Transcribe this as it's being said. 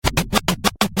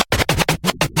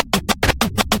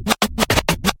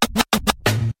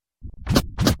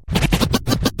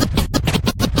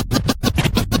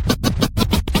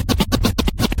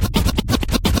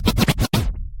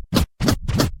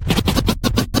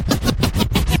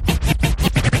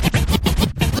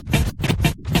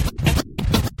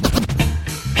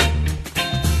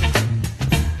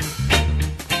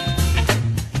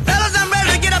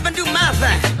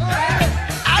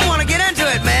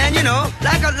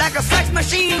like a sex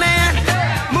machine, man.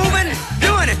 Moving,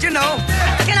 doing it, you know.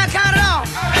 Can I count it off?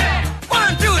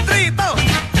 1, 2, 3, 4.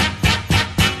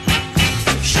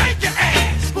 Shake your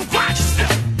ass, but watch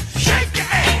yourself. Shake your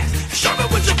ass, show me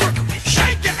what you're working with.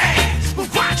 Shake your ass,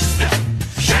 but watch yourself.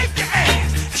 Shake your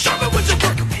ass, show me what you're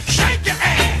working with. Shake your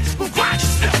ass, but watch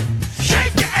yourself.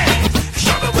 Shake your ass,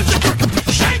 show me what you're working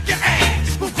with. Shake your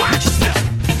ass, but watch yourself.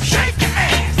 Shake your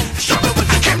ass, show me what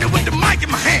I came here with the mic in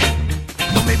my hand.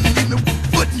 Don't make me leave me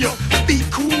putting your feet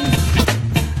cool.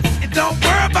 And don't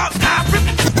worry about how I rip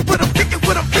it, what I'm kicking,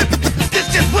 what I'm flipping. This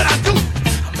just what I do.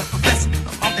 I'm a professor,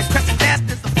 I'm on this pressing fast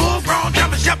as a full-grown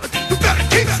German shepherd. You better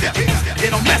keep step. It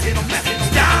don't mess, it don't mess, it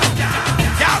don't down.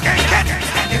 Y'all can't catch it,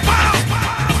 and it wow.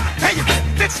 Hey, you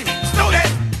better fix it, know that.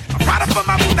 I'm right up on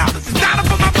my moon now, this is down up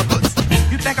on my boots.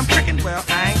 You think I'm tricking? Well,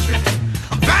 I ain't tricking.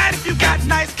 I'm fine if you got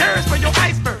nice curves for your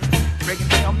iceberg. Breaking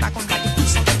down, I'm not gonna like to do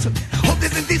something to me. Hope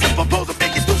this indecent proposal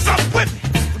make you do something with me.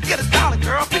 Forget a dollar,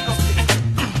 girl, pick up it.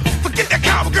 Forget that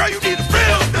cowboy, girl, you need a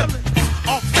real feeling.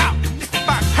 Off top, the nigga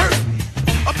box hurt me.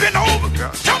 Up and over,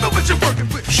 girl, show me what you're working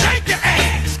with. Shake your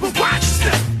ass, but watch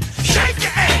yourself. Shake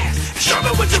your ass, show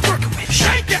me what you're working with.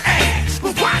 Shake your ass,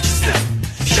 but watch yourself.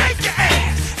 Shake your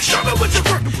ass, show me what you're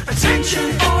working with.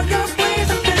 Attention, all your ways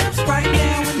and steps right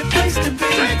now in the place to be.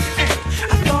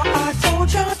 I thought I told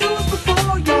y'all dudes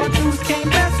before your dudes came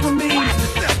mess with me.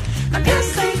 I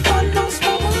guess ain't fun, no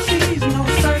smoochies, no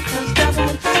circus, that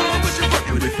won't do.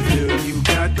 But if you feel you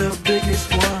got the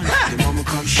biggest one, then mama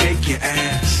come shake your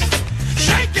ass.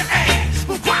 Shake your ass,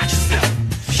 but watch yourself.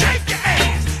 Shake your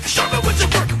ass, show me what you're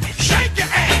working with. Shake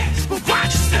your ass, but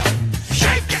watch yourself.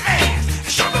 Shake your ass,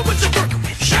 show me what you're working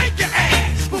with. Shake your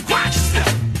ass, but watch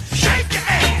yourself. Shake your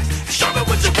ass, show me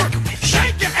what you're working with.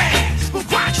 Shake your ass, but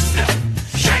watch yourself.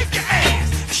 Shake your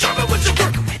ass, show me what you're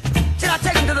working with. Till I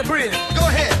take him to the bridge. Go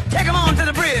ahead. Take him on to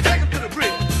the bridge. Take him to the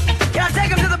bridge. Can I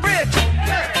take him to the bridge?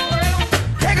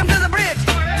 Take him to the bridge.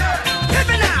 Hit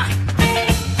me now.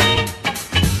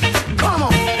 Come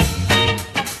on.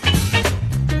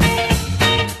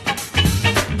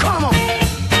 Come on.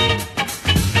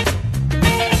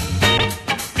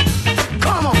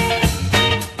 Come on.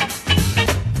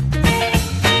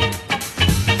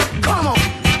 Come on.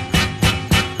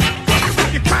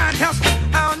 Your grind hustle,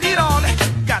 I don't need all that.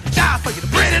 Got a job for you to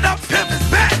bring it up, pimp his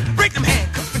back. Break them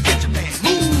handcuffs and get your man.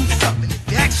 Move something.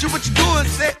 If you ask you what you doing,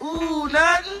 say, ooh,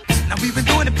 nothing. Now we've been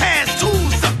doing the past two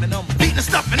something. I'm beating the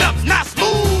stuffing up, not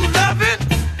smooth loving.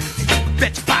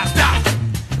 Bet you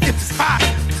 $5. If it's fire,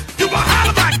 you gon'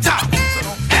 holler like top. So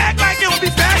don't act like it will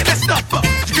be bagging that stuff up.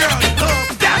 Your girl in love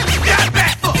with that, you got it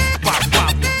back up. Wop,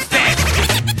 wop, dance.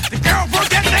 The girl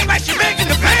work that thing like she making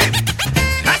the baby.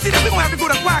 And I see that we gon' have to go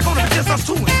to choir corner for just us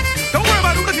two. Don't worry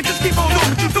about who looking, just keep on doing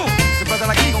what you doing. The brother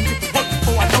like me gon' get to work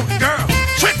before I know the girl.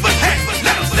 Trick but hey,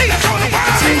 let him see, show the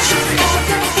world. Attention, all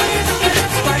your ways and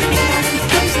steps right now in the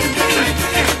place to be.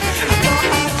 I thought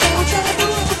I told y'all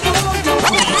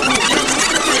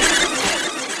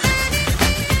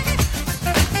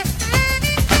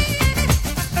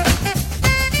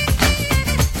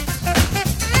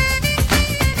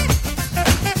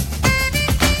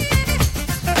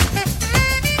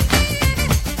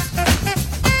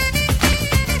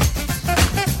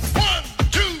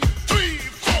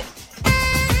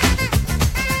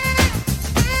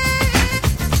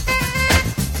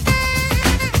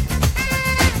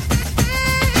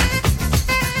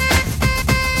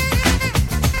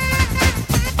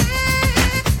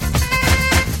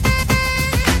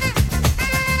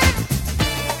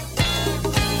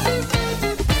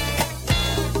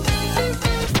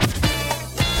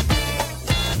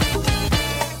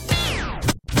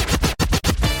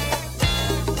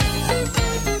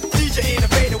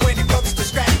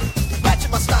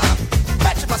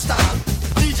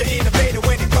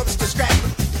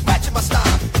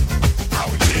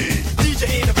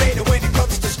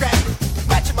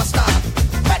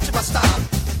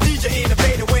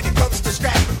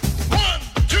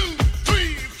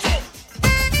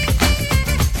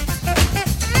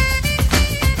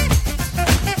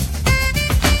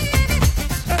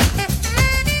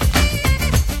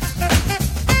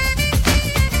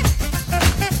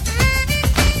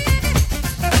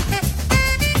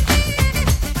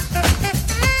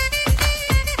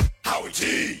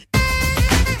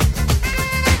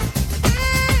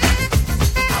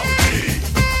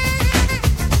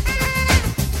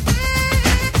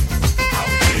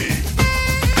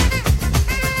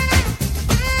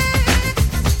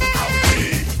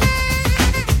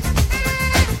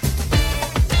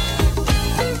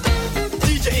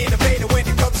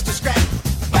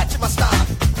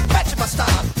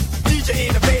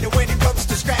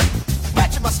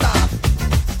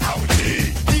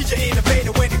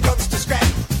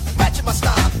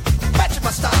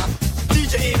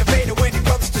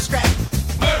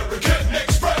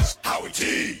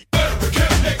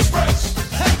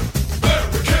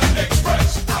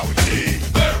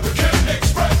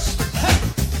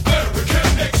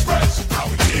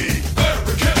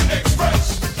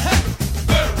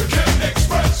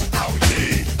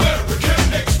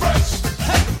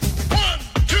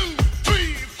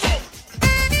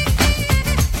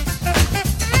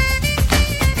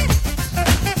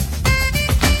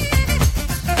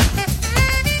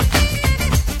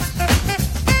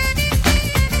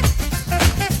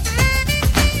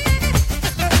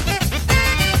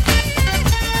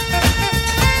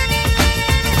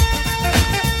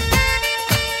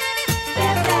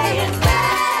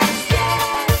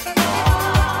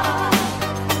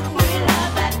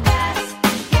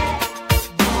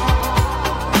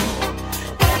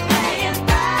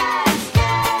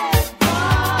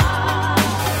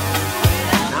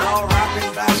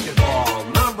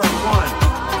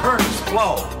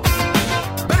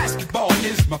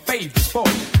favorite sport.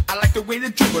 I like the way they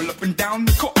dribble up and down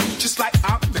the court, just like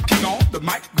I'm the king on the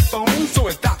microphone. So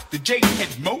is Dr. J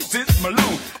and Moses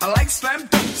Malone. I like slam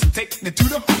dunks and taking it to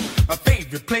the hoop. My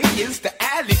favorite play is the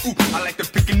alley-oop. I like the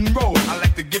pick and roll, I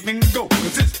like the give and go,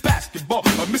 cause it's basketball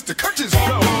of Mr. Curtis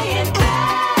flow.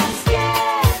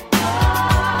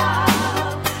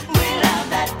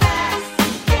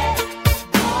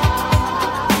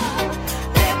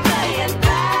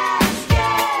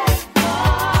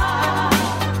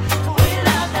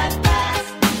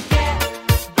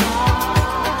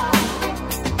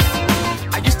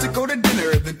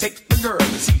 Take the girl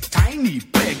to see Tiny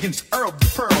play against Earl the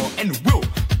Pearl and Will,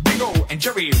 Big O and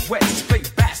Jerry West play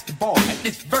basketball at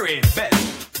its very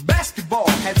best. Basketball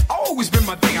has always been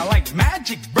my thing. I like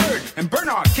Magic Bird and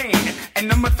Bernard King, and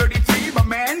number 33, my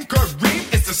man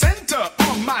Kareem is the center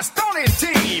on my Stony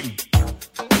team.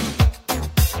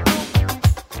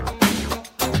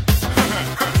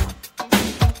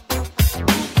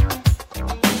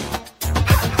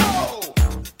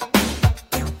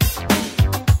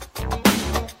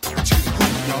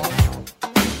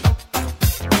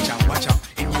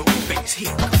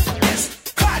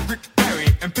 Yes, Clyde, Rick Barry,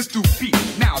 and Pistol Pete.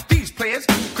 Now these players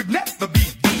could never be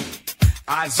beat.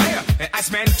 Isaiah and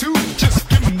Iceman too. Just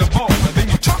give them the ball and then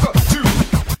you chalk up too.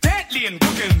 Dantley and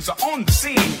Wilkins are on the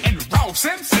scene, and Ralph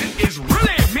Simpson is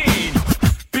really mean.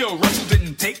 Bill Russell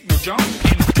didn't take no jump,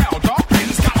 and Cal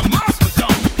Dawkins got a monster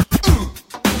dunk.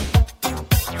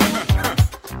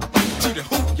 To the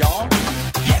hoop, y'all.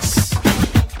 Yes.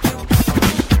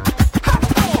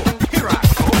 Here I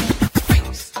go.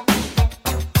 Face.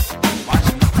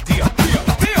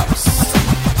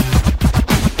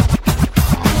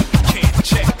 Can't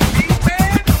check me,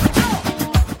 man.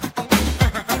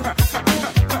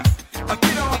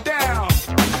 Get on down.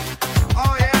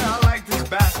 Oh yeah, I like this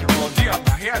basketball.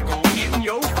 Now here I go in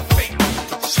your face.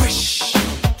 Swish.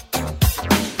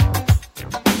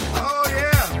 Oh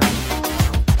yeah.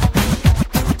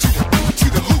 To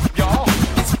the hoop, y'all.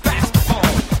 It's basketball.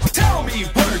 Tell me,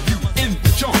 were you in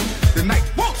the joint? The night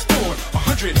won't score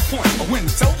 100 points, or when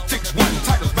Celtics won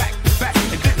titles back to back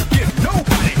and didn't give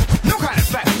nobody no kind of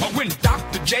slack, or when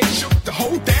Dr. J shook the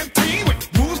whole damn team with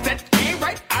moves that came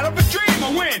right out of a dream,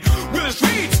 or when Willis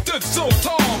Reed stood so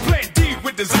tall, playing deep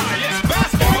with desire. Yes,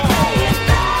 basketball.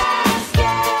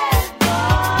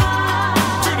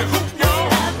 To the hoop, y'all.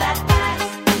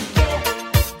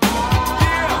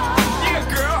 Yeah,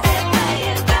 girl.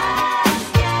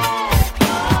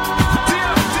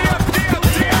 Deal.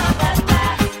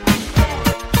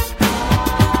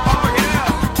 Oh yeah.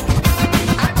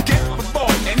 I get the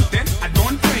ball and then I go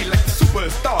and play like a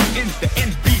superstar in the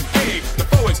NBA. The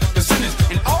forwards, the centers,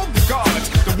 and all the guards,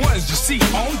 the ones you see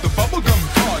on the bubblegum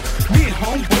card. Me and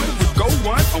homeboy would go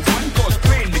 1-on-1, cause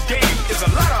playing the game is a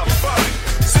lot of fun.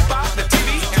 Sit by the TV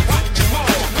and watch them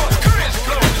all, cause Curtis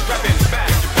Flow is rapping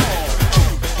basketball.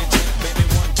 Baby,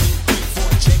 1, 2, 3, 4,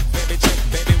 check,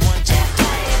 baby, 1, 2,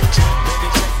 3, check,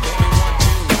 baby, 1,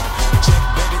 2, check,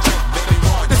 baby,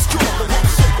 1. Let's go, the rock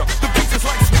shaker. The beat is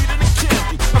like sweeter than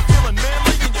candy. I'm feeling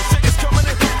manly and your shake is coming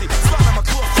in handy. Sliding my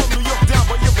clothes from New York down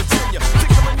by your Virginia,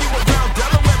 tickling you around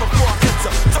Delaware before I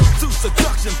enter. Turn to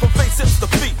seduction from face hips to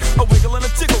feet. A wiggle and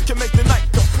a tickle can make the night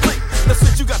complete. Now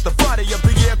since you got the body of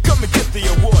the year, come and get the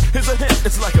award. Here's a hint,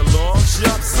 it's like a long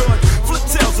sharp sword. Flip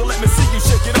tails and let me see you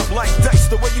shake it up like dice.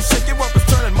 The way you shake it up is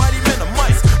turning mighty men to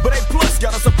mice. But A plus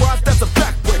got a surprise, that's a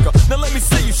backbreaker. Now let me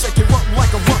see you shake it up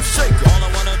like a rough shaker. All I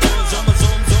wanna do is zoom,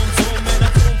 zoom, zoom, zoom, and a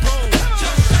boom, boom.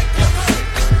 Just shake your feet.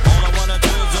 All I wanna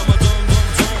do is zoom, zoom, zoom,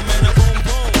 zoom, and a boom,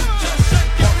 boom. Just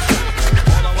shake your feet.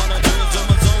 All I wanna do is zoom,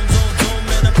 zoom, zoom, zoom,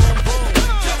 and a boom, boom.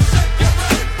 Just shake your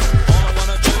feet. All I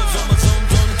wanna do is zoom, zoom,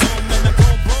 zoom, zoom, and a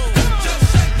boom, boom. Just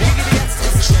shake your feet.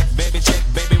 Check,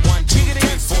 baby, 1, 2,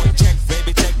 3, 4. Check,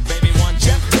 baby, 1,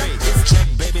 2, 3. It's check,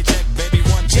 baby,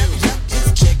 1, 2.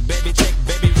 It's check,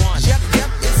 baby, 1. Yep,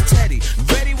 it's Teddy.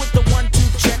 Ready with the 1-2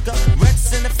 checker.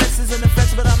 Rex in the fences and the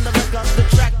fence, but I'm the wreck of the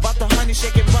track. Bought the honey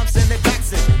shaking bumps and they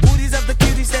backs it. Booties of the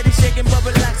cuties steady shaking but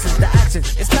relaxing. The action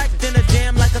is packed in a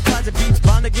jam like a closet. Beats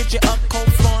bound to get you up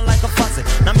cold flowing like a faucet.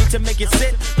 Not me to make you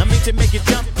sit, not me to make you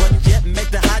jump, but yet make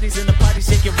the hotties in the party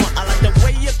shake it run. I like the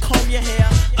way you comb your hair.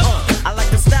 I like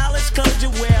the stylish clothes you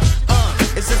wear.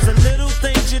 It's just the little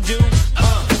things you do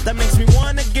that makes me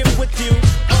wanna get with you.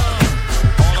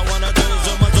 All I wanna do is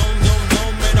zoom, zoom, zoom,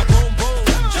 zoom, and a boom, boom.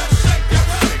 Just shake your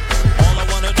feet. All I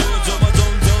wanna do is zoom,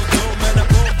 zoom, zoom, zoom, and a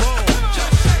boom, boom.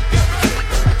 Just shake your feet.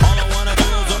 All I wanna do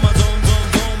is zoom, zoom, zoom,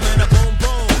 zoom, and a boom,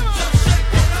 boom. Just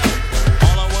shake your feet.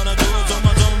 All I wanna do is zoom,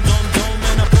 zoom, zoom, zoom,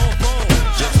 and a boom, boom.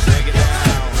 Just break it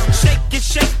down.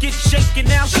 Shake it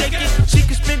now, shake it. She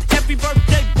can spend every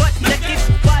birthday butt naked.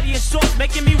 Body and soft,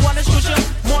 making me wanna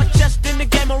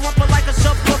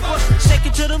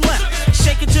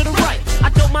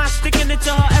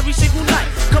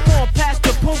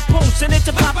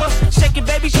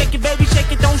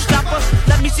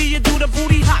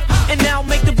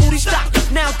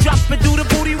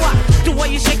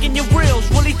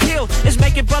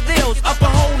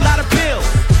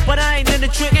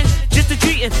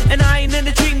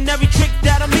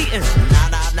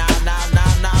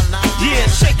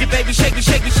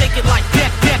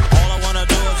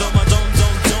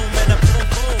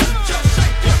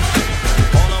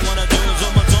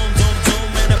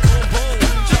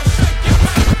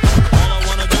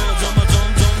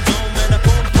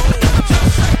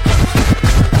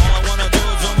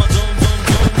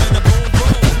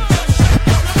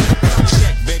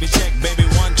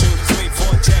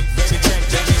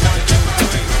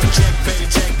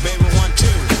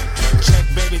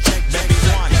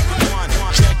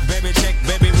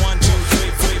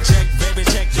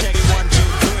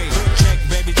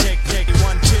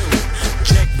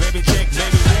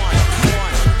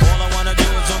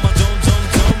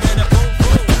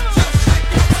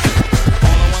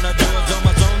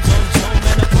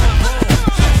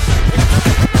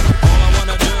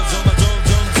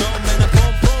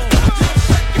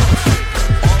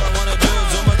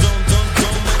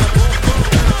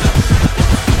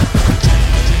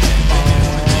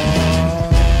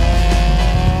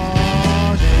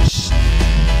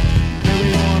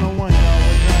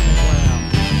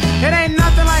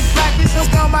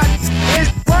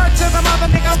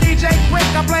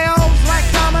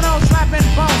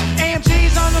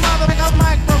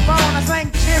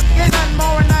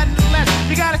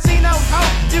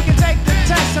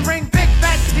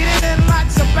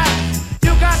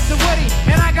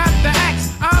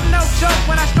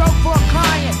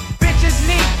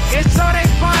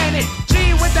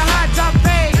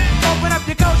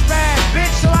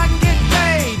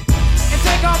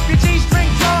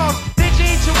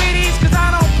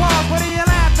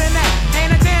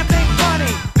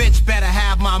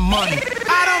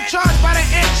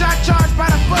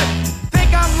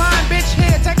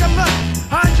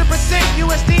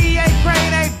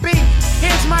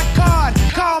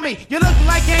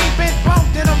ain't been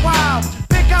bumped in a while.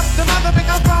 Pick up the mother, pick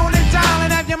up phone and dial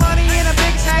and have your money in a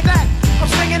big sack. I'm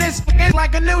swinging this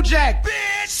like a new jack.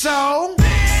 So,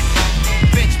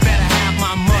 bitch better have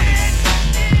my money.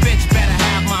 Bitch better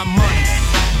have my money.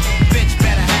 Bitch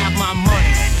better have my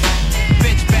money.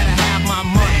 Bitch better have my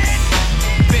money.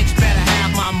 Bitch better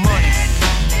have my money.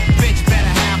 Bitch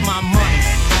better have my money.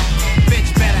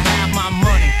 Bitch better have my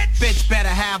money. Bitch better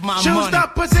have my money. Choose the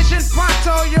position,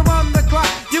 pronto, you're on the clock.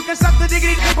 You can suck the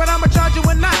diggity dick, but I'ma charge you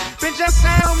a knot. Bend your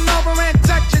sound over and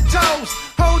touch your toes.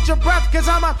 Hold your breath, cause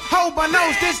I'm a hold my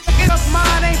nose. This of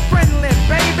mine ain't friendly,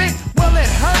 baby. Will it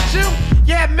hurt you?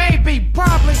 Yeah, maybe,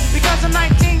 probably, because I'm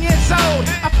 19 years old.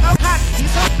 I'm hot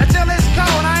until it's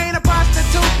cold. I ain't a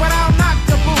prostitute, but I'll knock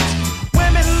the boots.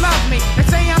 Women love me, they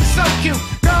say I'm so cute.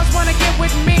 Girls wanna get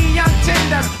with me, I'm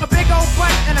tender. A big old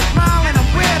butt and a smile and a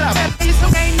weird up. These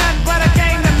ain't nothing but a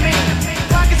game to me.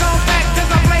 Pockets on back, cause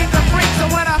I play the freak. So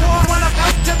when I wanna go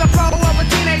to the flow of a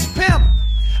teenage pimp,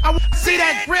 I wanna see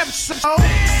that grip, so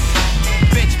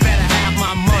bitch better have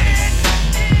my money.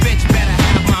 Bitch better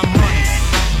have my money.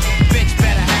 Bitch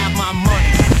better have my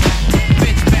money.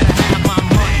 Bitch better have my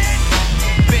money.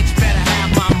 Bitch better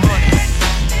have my money.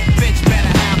 Bitch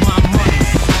better have my money.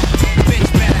 Bitch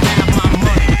better have my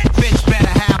money. Bitch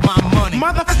better have my money.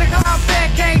 motherfuckers out there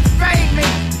can't fade me,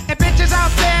 and bitches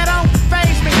out there don't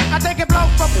faze me. I take it blow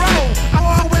for bro. I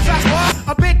always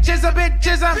a bitch is a bitch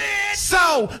is a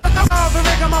so all the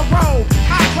rigmarole.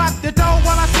 I clap the dough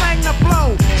while I slang the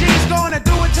blow. G's gonna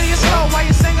do it to you slow while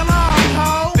you sing along,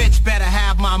 ho. Bitch better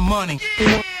have my money.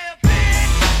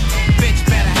 Bitch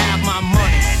better have my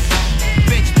money.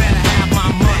 Bitch better have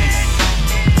my money.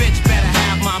 Bitch better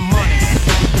have my money.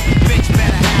 Bitch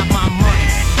better have my money.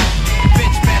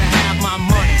 Bitch better have my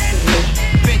money.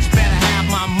 Bitch better have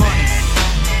my money.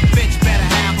 Bitch better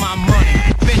have my money.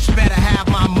 Bitch better have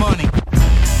my money.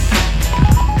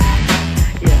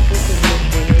 Yes, this is Miss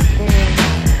Renee King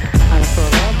out of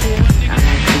Philadelphia. I'd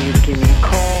like for you to give me a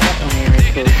call on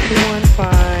area code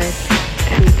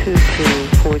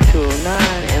 215-222-4209,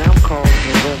 and I'm calling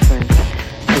in reference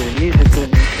to the music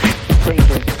business. Thank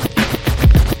you.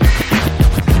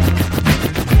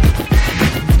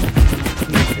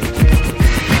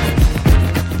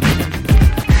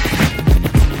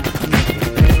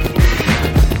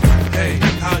 Hey,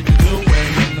 how you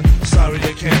doing? Sorry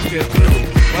I can't get through.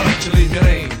 Why don't you leave your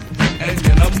name and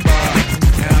your number,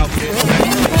 and I'll get back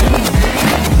to you.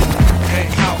 Hey,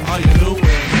 how are you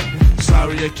doing?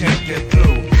 Sorry I can't get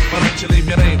through. Why don't you leave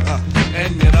your name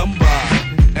and your number,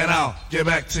 and I'll get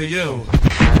back to you.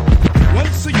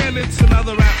 Once again, it's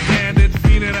another rap bandit,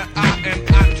 feeling an eye and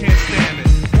I can't stand it.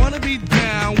 Wanna be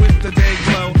down with the day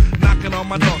glow, knocking on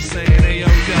my door saying, hey yo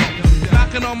yo.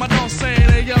 Knocking on my door saying,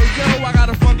 hey yo yo, I got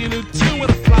a funky new tune with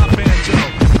a fly banjo.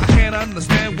 I can't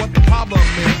understand what the problem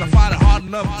is. I find it hard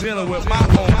enough dealing with my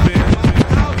own biz.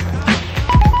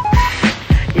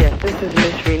 Yes, this is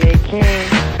Miss Renee King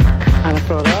out of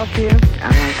Philadelphia.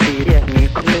 I'd like for you to give me a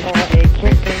call. Miss Renee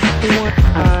King,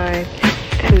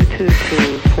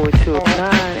 215-222-4209,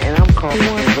 and I'm calling in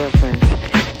reference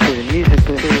to the music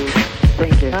business.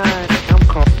 Thank you. I'm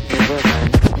calling in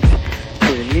reference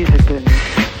to the music business.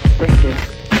 Thank you.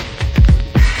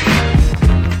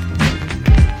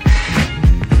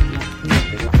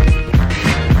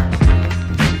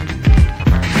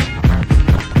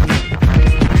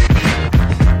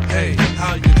 Hey,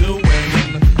 how you doing?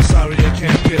 Sorry I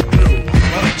can't get through.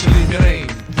 Why don't you leave your name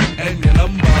and your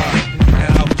number, and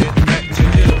I'll get back to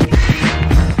you.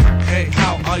 Hey,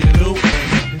 how are you doing?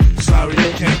 Sorry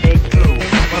I can't get through.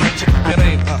 Why don't you leave your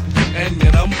name and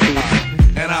your number,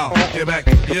 and I'll get back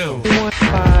to you.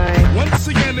 Once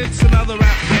again, it's another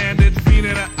rap bandit,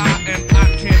 feeling an eye and I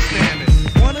can't stand it.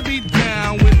 Wanna be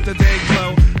down with the day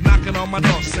glow, knocking on my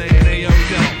door saying, hey yo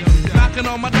yo. Knocking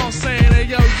on my door saying, hey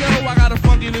yo yo, I got a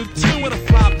funky new tune with a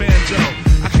fly banjo.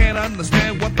 I can't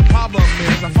understand what the problem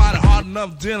is. I find it hard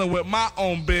enough dealing with my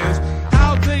own biz.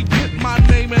 How'd they get my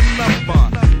name and number?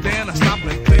 Then I stop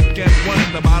and think and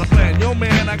wonder about a plan. Yo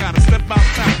man, I gotta step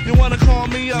outside. You wanna call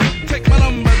me up? Take my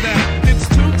number down. It's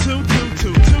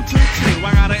 222-222.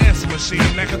 I got an answer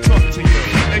machine that can talk to you.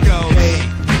 It goes, Hey,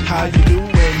 how you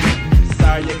doing?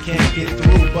 Sorry I can't get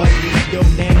through, but leave your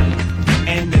name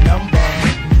and your number,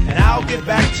 and I'll get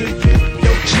back to you.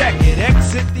 Yo, check it,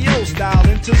 exit the old style,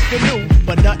 into the new,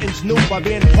 but nothing's new by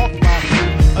being hawked by a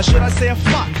few. Or should I say a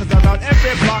flock, cause around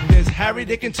every block there's Harry,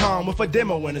 Dick, and Tom with a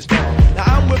demo in his mouth. Now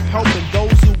I'm with helping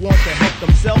those who want to help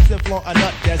themselves and flaunt a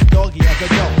nut that's doggy as a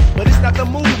dog. But it's not the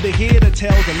move to hear the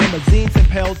tales of limousines and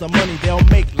pals the money they'll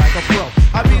make like a pro.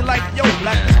 I be like, yo,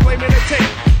 black disclaimer to tape.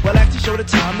 Well, I like to show the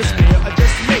time to spare or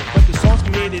just make. But the songs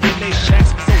created in they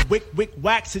shacks be so wick,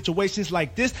 whack. Situations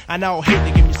like this, I now hate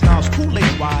to give me smiles,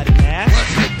 Kool-Aid wide and ass.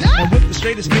 And with the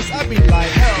straightest face, I be like,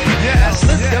 hell yeah. I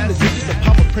slip them the digits and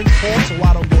pop a print form so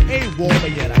I don't go AWOL.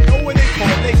 But yet I know when they call,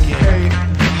 they get. Hey,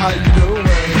 how you doing?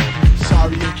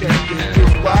 Sorry you can't get through.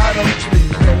 Why don't you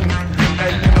leave me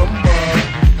and your number,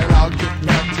 and I'll get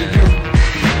back to you.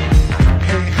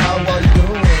 Hey, how are you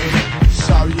doing?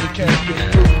 Sorry you can't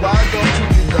get through. Why don't you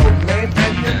leave your name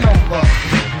and your number,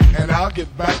 and I'll get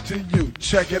back to you.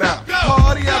 Check it out.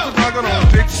 Party after rockin'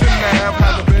 on Dixon Ave.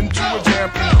 Haven't been to a jam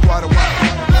in quite a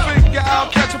while. Figure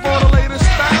out, catch up on the latest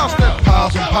styles. Step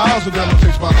piles and piles of them, it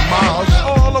takes by the miles.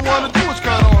 All I wanna do is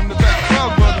count on the back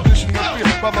crowd, brother. Dishing your fear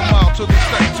by the mile to the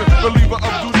sector. Reliever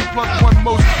of duty, plug one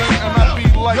most thing, and I be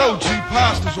like, yo, G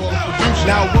Pasta's all the producer.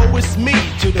 Now woe is me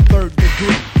to the third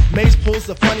degree. Mace pulls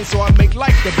the funny, so I make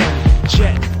like the bunny.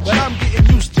 Check, but I'm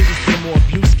getting used to this demo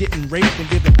abuse, getting raped and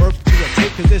giving birth to a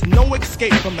tape. Cause there's no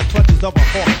escape from the clutches of a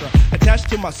hawker. Attached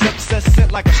to my success,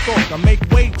 sent like a stalker. Make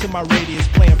way to my radius,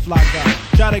 playing fly guy.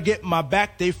 Try to get my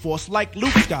back, they force like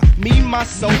Luke got. Me,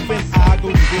 myself, and I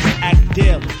go through this act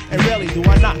daily. And rarely do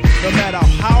I not. No matter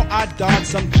how I dodge,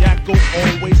 some jackal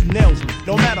always nails me.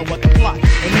 No matter what the plot.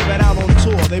 And even out on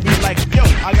tour, they be like, yo,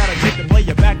 I got a ticket to play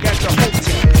you back at the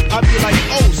hotel. I be like,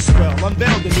 oh, swell,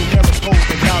 unveil the numeric code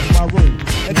and down my room.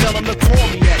 And tell them to call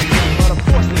me at noon. But of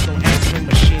course there's no answering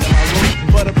machine in my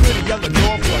room. But a pretty young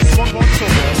adore for a swung on tour.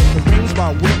 If it rings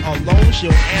my wit alone,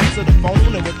 she'll answer the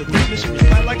phone. And with the quickness, she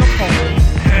recite like a poem.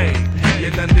 Hey,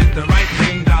 you done did the right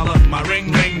thing, dollar. My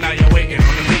ring, now you're waiting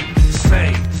on the beat.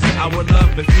 Say, I would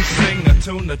love if you sing a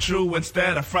tune the true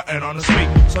instead of frontin' on the street.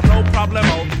 So no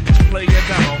problemo, just play your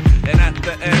demo. And at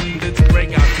the end, it's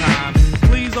breakout time.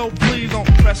 Please, oh please don't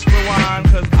press rewind,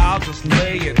 cause I'll just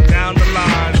lay it down the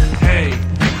line. Hey,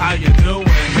 how you doing?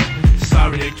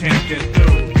 Sorry you can't get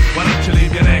through. Why don't you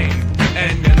leave your name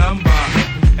and your number,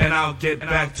 and I'll get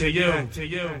back to you.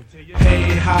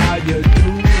 Hey, how you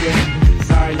doing?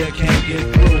 Sorry you can't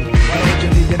get through. Why don't you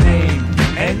leave your name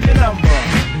and your number,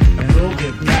 and we'll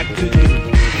get back to you.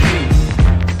 Peace.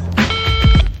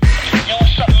 Yo,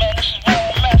 what's up, man? This is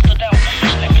Ron Master down with the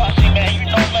Mystic Posse, man. You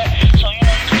know, man. So, you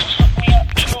know, you can just hook me up,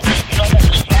 too. You know, man,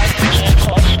 just fly in the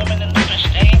car, swimming in the fish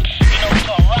tank. You know, we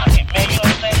gon' rock it, man. You know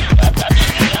what I'm saying? I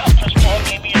just get it out. Chris Paul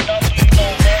gave me a number, you know,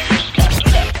 man. You just gotta do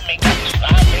that for me. Got this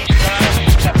fly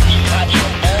baseline, got this fly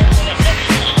trombones in it, man.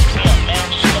 Just hook me up, man.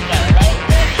 Just look at it, right,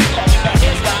 man? Call me back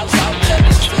at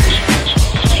 557.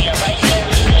 See ya right here.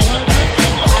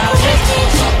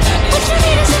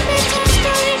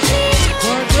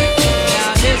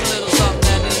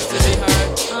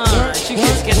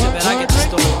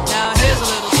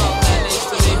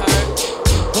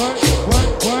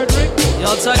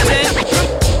 Tucked in?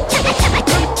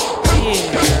 Here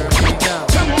we go.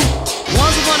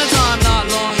 Once upon a time, not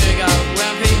long ago,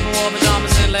 when people wore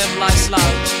pajamas and lived like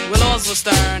slaves, where laws were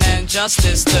stern and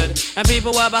justice stood, and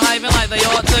people were behaving like they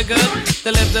ought to good,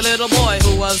 there lived a little boy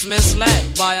who was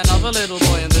misled by another little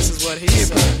boy, and this is what he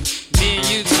said. Me and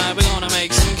you tonight, we're gonna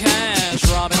make some cash,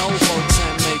 robbing old folks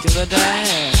and making the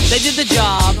dash. They did the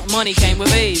job, money came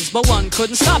with ease, but one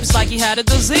couldn't stop, it's like he had a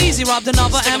disease. He robbed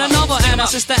another and another, and a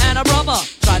sister and a brother.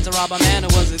 Tried to rob a man who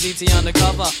was a DT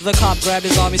undercover. The cop grabbed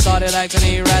his arm, he started acting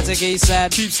erratic. He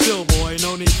said, keep still, boy,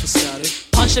 no need for static.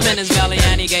 Punched him in his belly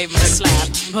and he gave him a slap.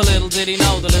 But little did he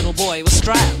know the little boy was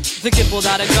strapped. The kid pulled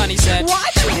out a gun, he said,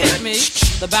 why'd you hit me?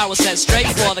 The barrel set straight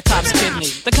for the cop's kidney.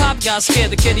 The cop got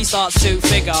scared, the kid he starts to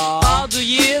figure, I'll do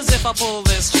years if I pull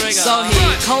this trigger. So he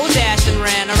cold dashed and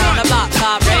ran around the block,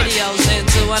 pop radios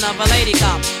into another lady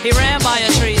cop. He ran by a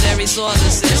tree, there he saw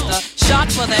the sister.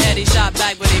 Shot for the head, he shot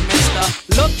back but he missed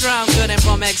her. Looked round good and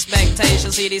from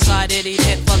expectations he decided he'd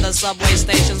hit for the subway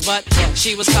stations. But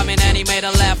she was coming and he made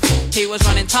a left. He was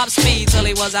running top speed till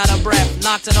he was out of breath.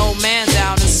 Knocked an old man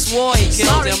down and swore he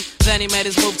killed him. Then he made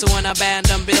his move to an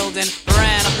abandoned building.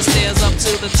 Ran up the stairs up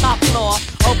to the top floor.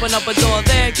 Opened up a door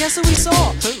there, guess who he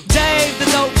saw? Dave the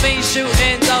dope fiend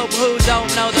shooting dope. Who don't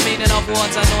know the meaning of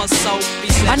water nor soap? He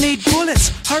said, I need bullets,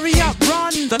 hurry up,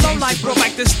 run. The lowlife brought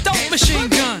back this dope machine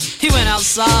gun. He went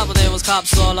outside but there was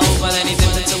cops all over. Then he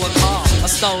dipped into a car, a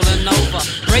stolen Nova.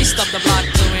 Raced up the block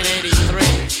doing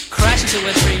 83. Crashed into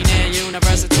a tree near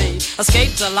University.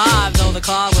 Escaped alive though the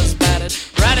car was battered.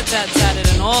 Rat-a-tat-tatted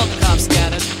and all the cops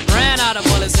scattered. Ran out of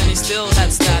bullets and he still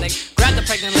had static. Grabbed the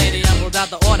pregnant lady and pulled out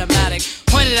the automatic.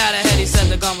 Pointed Pointed out ahead, he said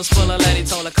the gun was full of lead. He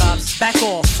told the cops, back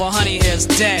off, for honey here's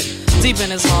dead. Deep in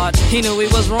his heart, he knew he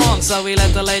was wrong, so he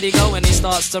let the lady go and he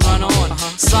starts to run on.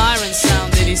 Sirens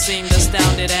sounded, he seemed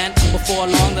astounded, and before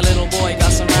long the little boy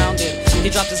got surrounded. He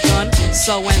dropped his gun,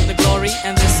 so went the glory,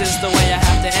 and this is the way I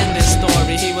have to end this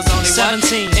story. He was only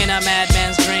 17 in a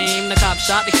madman's dream. The cop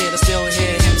shot the kid, I still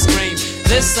hear him scream.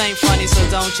 This ain't funny, so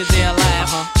don't you dare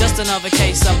laugh. Just another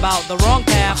case about the wrong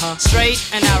path. Straight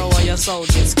and narrow are your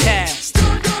soldiers cast.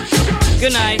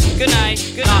 Good night, good night,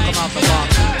 good night. Knock 'em out the block.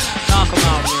 Knock 'em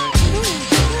out, Rick.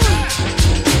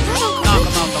 Knock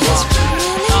 'em out the block.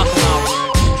 Knock 'em out,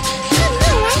 Rick.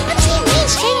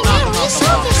 Knock 'em out the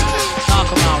block.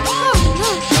 Knock 'em out, Rick.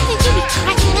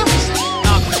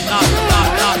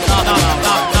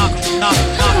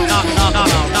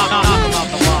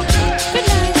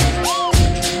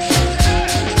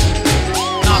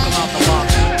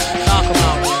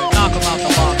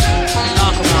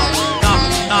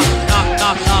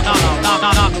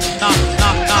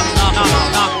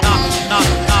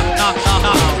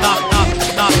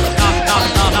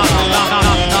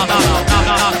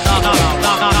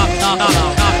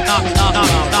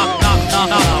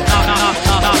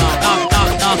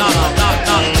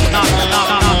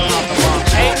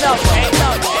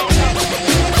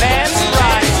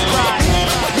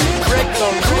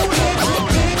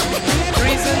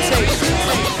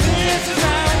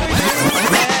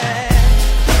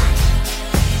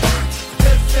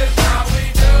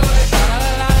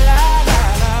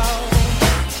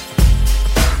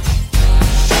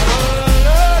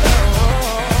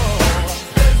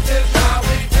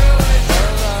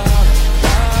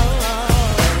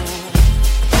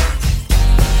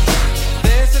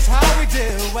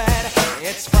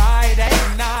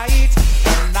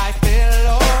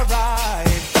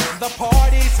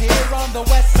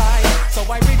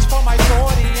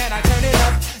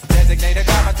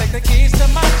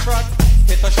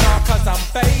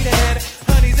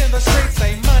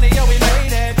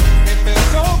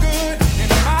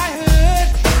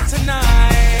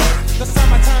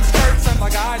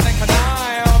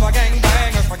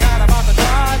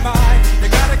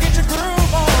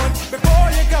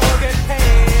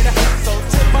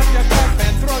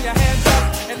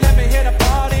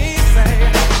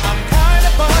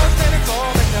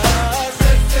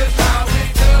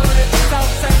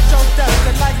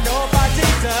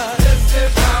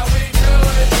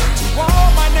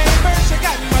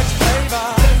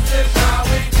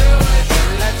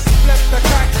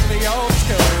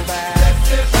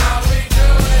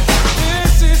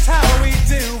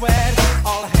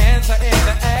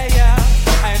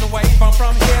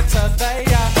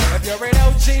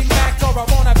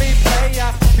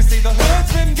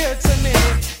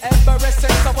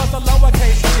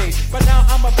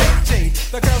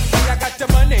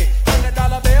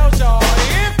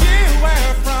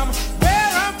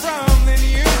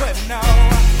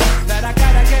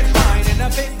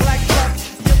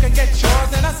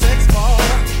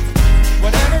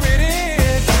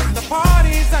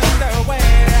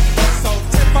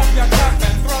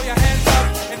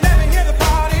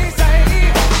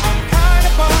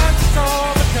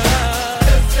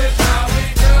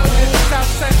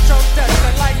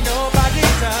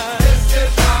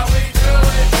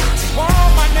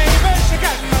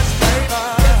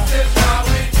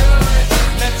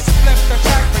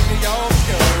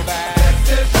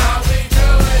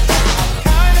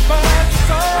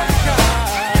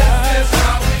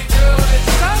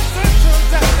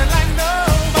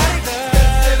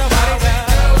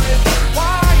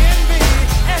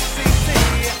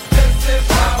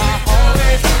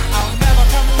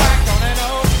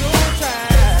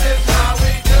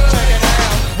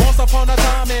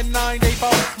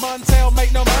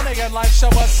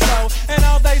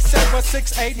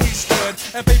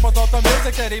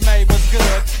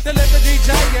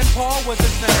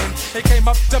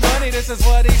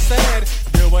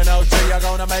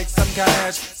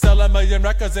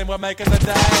 And we're making the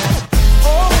dash.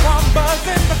 Oh, I'm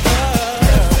buzzing the club.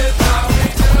 This is how we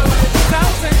do it.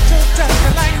 South Central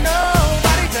dancing like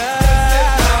nobody does.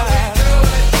 This is how we do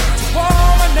it. To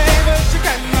all my neighbors, you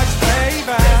got much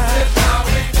flavor. This is how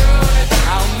we do it.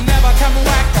 I'll never come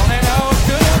whack on an old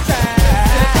school time.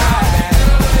 This is how we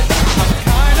do it. I'm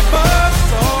kind of buzzed,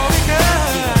 so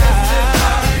because this is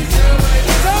how we do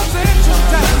it. South Central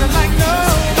dancing like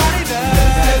nobody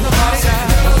does. Nobody does.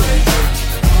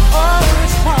 Oh,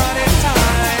 it's party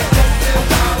time.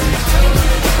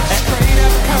 Straight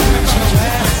up coming from the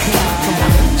west side.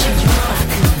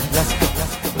 Let's go.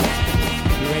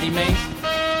 You ready, Mace?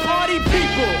 Party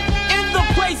people in the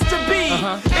place to be.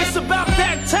 It's about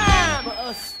that time for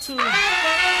us to.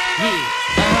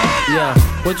 Yeah. Yeah,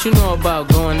 what you know about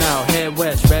going out? Head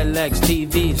west, red legs,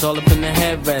 TVs, all up in the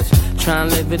headrest.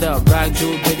 Tryna live it up, rock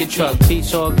jewel, bigger truck,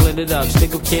 piece all glittered up.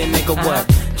 Stick a kid, nigga, what?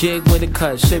 Jig with a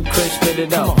cut, sip Chris, spit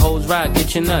it up. Hoes rock,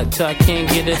 get your nut till I can't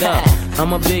get it up.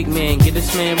 I'm a big man, get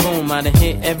this man room. I done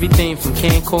hit everything from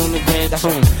Cancun to Grand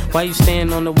Tune. Why you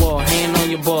stand on the wall, hand on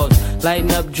your balls,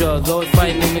 lighting up drugs, always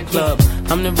fighting in the club.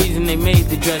 I'm the reason they made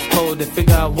the dress code. They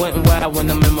figure out what and why when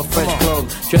I'm in my fresh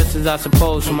clothes. Dresses I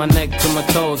suppose from my neck to my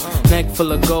toes. Neck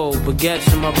full of gold,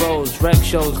 baguettes in my rolls. Rec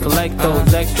shows, collect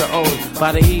those extra O's.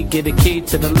 By the E, get a key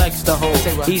to the Lex to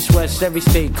hold. East, west, every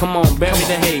state, come on, bury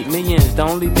the hate. Millions, the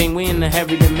only thing we in the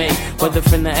hurry to make. Whether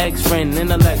from the ex-friend,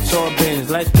 intellect, or bins.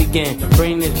 Let's begin,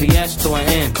 bring this BS to an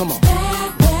end. Come on.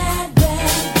 Bad, bad,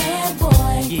 bad, bad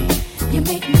boy. Yeah. You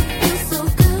make me feel so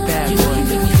good. Bad you know you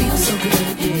make me feel so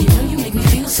good. Yeah. You know you make me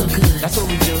feel so good. That's what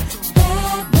we do.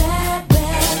 Bad, bad,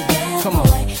 bad, bad Come on.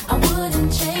 boy. I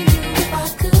wouldn't change you if I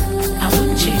could. I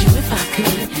wouldn't change you if I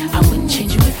could. I wouldn't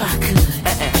change you if I could.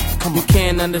 You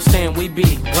can't understand, we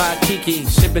be Waikiki,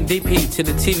 shipping DP to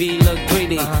the TV, look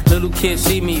greedy. Little kids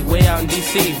see me way out in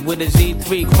DC with a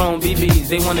Z3 Chrome BBs.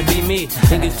 They wanna be me.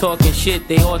 Niggas talking shit,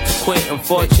 they ought to quit.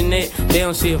 Unfortunate, they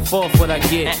don't see a fourth what I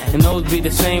get. And those be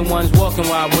the same ones walking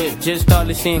while I whip. Just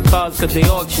started seeing cars cause they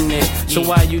auction it. So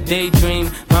while you daydream,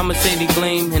 mama say they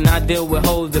gleam. And I deal with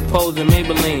hoes that pose in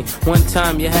Maybelline. One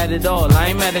time you had it all, I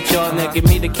ain't mad at y'all, now give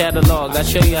me the catalog. I'll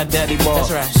show you how daddy ball.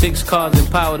 6 cars and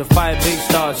power to 5 big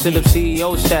stars. Sit up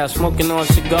CEO style, smoking on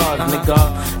cigars,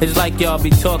 nigga. It's like y'all be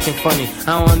talking funny.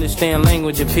 I don't understand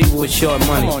language of people with short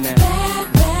money. Come on now.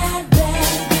 Bad, bad,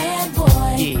 bad, bad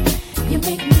boy. Yeah. You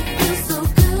make me feel so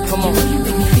good. Come on. You know you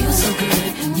make me feel so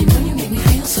good. You know you make me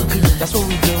feel so good. That's what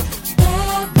we do.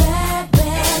 Bad, bad,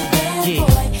 bad, bad Yeah.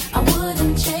 boy. I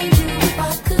wouldn't change you if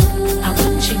I could. I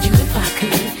wouldn't change you if I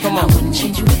could. Come on. I wouldn't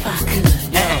change you if I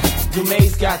could.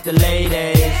 Dumae's got the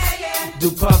ladies.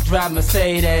 Do Puff drive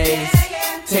Mercedes.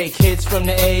 Take hits from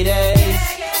the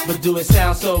 80s, but do it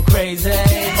sound so crazy?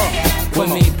 For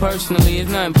me personally, it's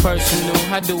nothing personal.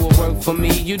 I do what work for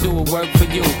me, you do what work for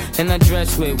you. And I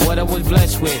dress with what I was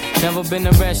blessed with. Never been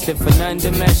arrested for nothing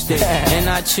domestic. And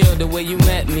I chill the way you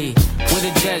met me. With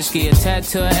a jet ski,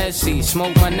 attached to a SC.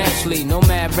 Smoke my Nestle, no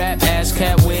mad rap, ass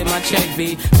cat where my check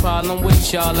be. Problem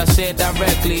with y'all, I said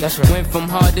directly. Went from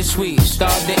hard to sweet,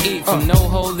 starved to eat. From no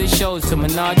holy shows to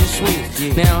Menage a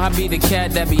Suite. Now I be the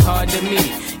cat that be hard to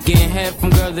meet. Getting head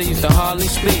from girls that used to hardly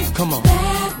speak. Come on.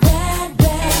 Bad, bad,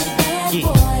 bad, bad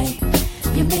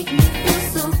boy. You make me feel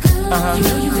so good. You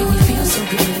know you make me feel so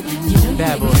good. You know you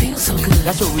Bad make boy. me feel so good.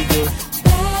 That's what we do.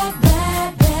 Bad,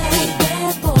 bad, bad,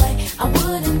 bad boy. I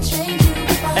wouldn't change you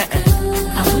if I could.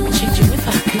 I wouldn't change you if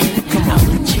I could. I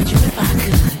wouldn't change you if I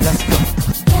could. Let's go.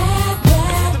 Bad,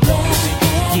 bad, bad,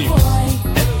 bad boy.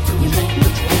 You make me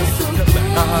feel so good.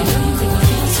 You know you make me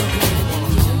feel so good.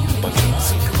 You know you make me feel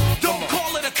so good. Don't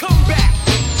call it a comeback.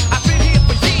 I've been here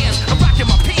for years. I'm rocking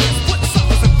my pants, putting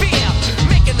suckers in fear,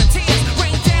 making the tears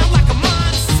rain down like a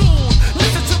monsoon.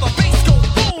 Listen to the bass go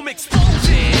boom,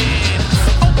 explosion,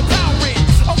 overpowering.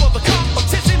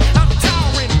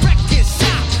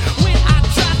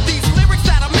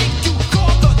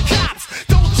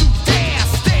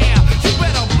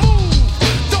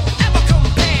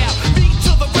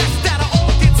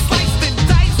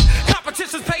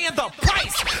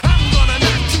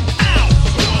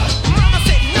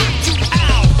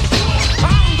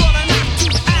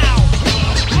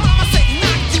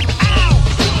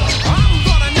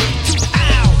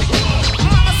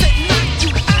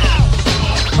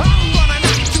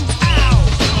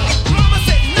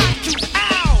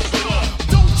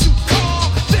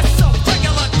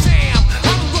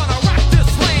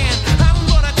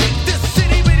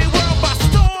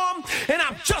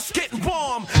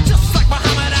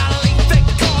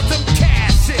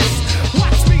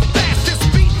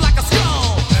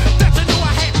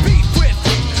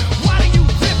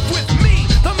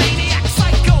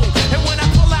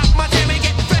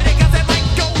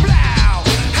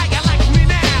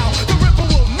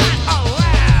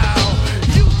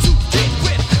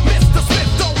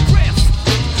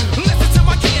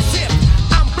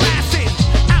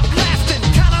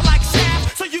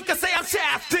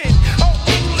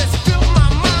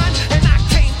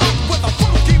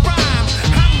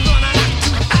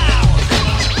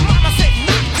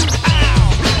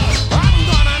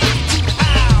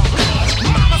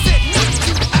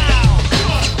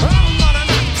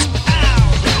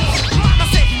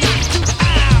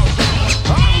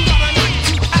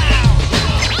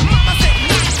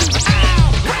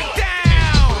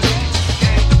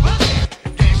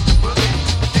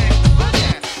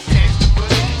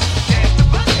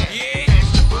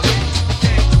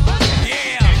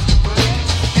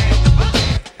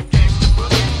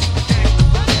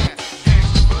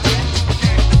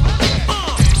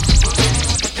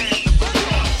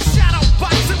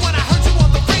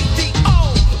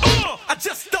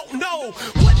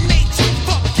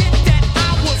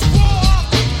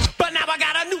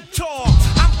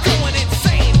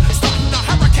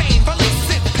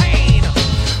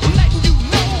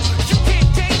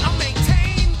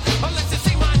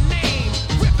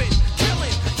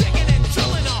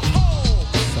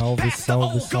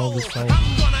 salve, salve.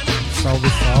 Salve,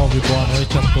 salve, boa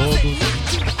noite a todos.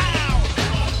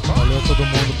 Valeu todo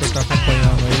mundo por estar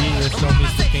acompanhando aí. Esse é o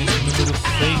Misto Quente número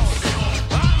 6.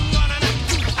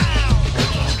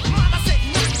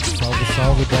 Salve,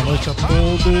 salve, boa noite a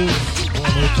todos. Boa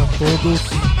noite a todos.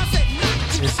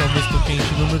 Esse é o Misto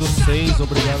Quente número 6.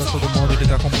 Obrigado a todo mundo que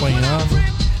está acompanhando.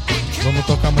 Vamos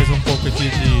tocar mais um pouco aqui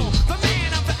de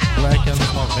black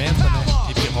anos 90, né?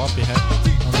 Hip hop, rap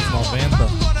anos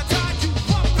 90.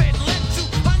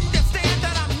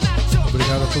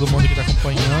 Obrigado a todo mundo que está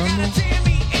acompanhando.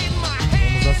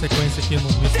 Vamos dar sequência aqui no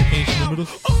Misto Quente número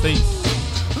 6.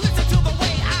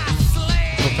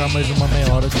 Vou tocar mais uma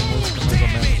meia hora de música mais ou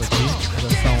menos aqui.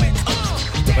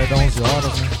 Já vai dar 11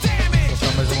 horas, né? Vou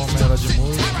tocar mais uma meia hora de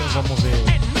música. Vamos ver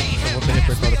se eu vou ter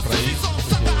repertório para isso,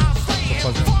 porque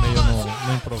estou fazendo meio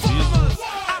no improviso.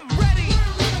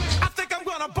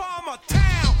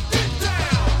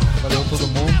 Valeu todo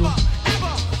mundo.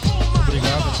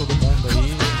 Obrigado a todo mundo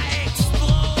aí.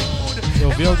 Eu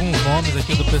vi alguns nomes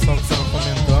aqui do pessoal que estava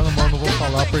comentando, mas não vou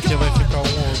falar porque vai ficar um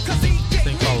ou outro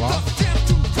sem falar.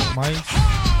 Mas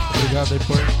obrigado aí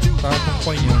por estar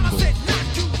acompanhando.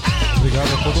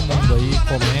 Obrigado a todo mundo aí.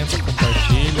 Comenta,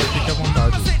 compartilha, fique à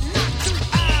vontade.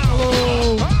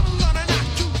 Alô!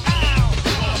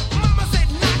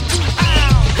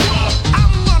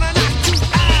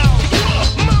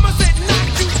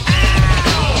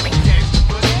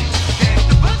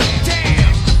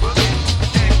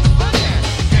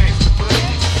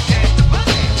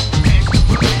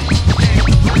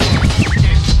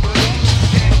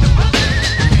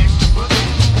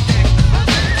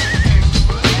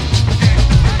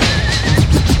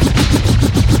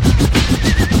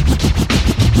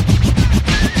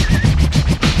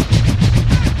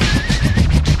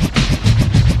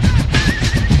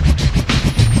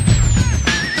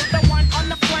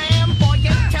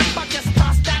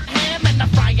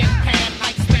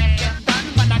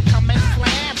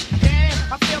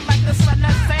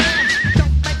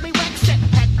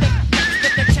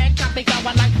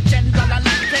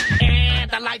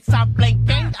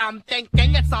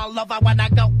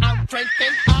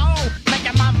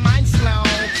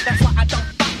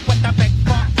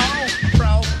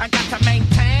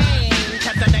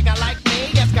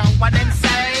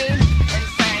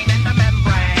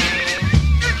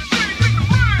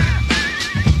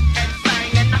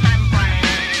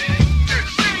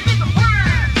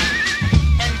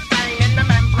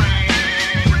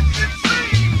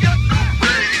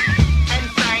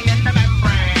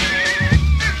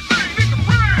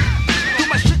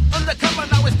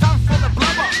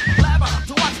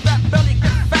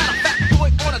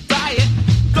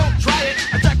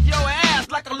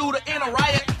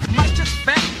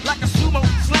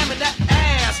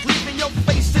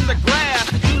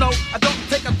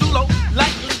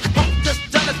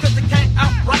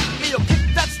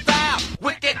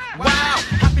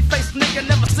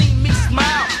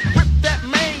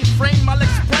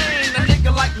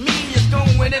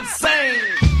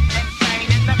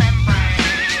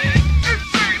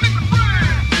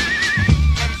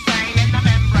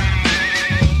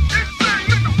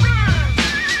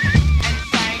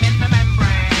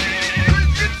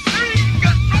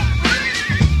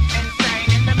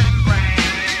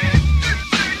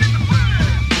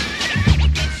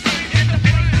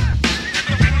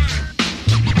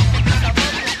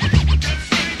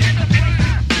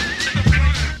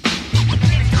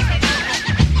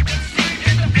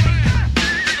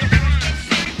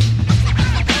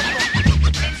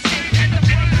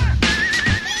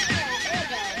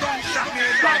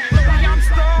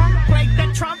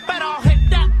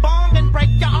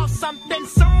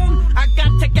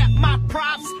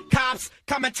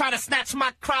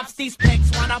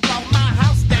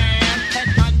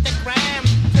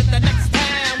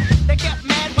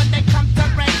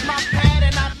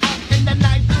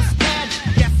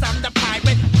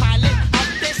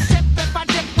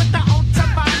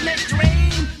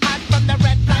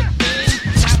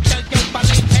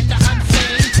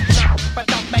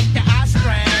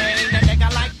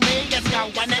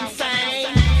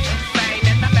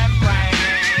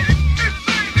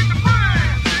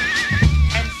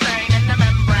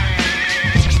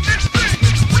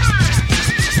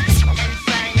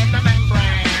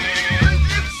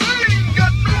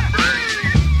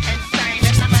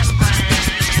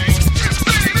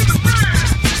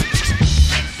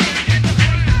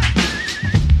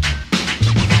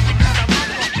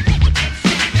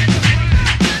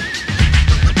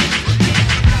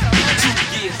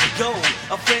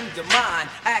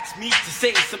 me to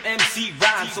say some MC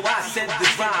rhyme, so I said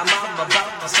this rhyme I'm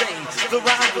about to say. The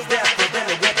rhyme was there, but then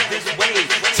it went this way.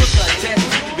 Took a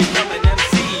test.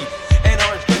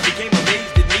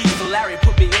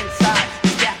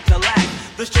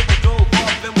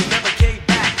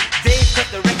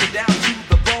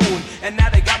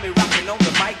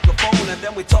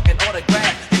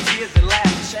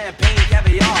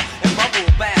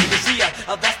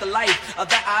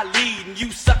 that I lead, and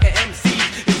you sucker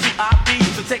MCs is who I be.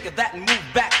 So take that and move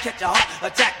back, catch a heart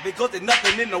attack, because there's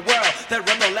nothing in the world that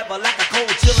run no level like a cold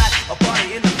chill at a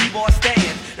party in the b-boy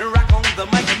stand, and rock on the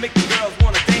mic and make the girls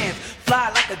wanna dance, fly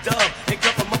like a dove and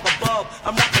come from up above.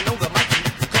 I'm rocking on the mic and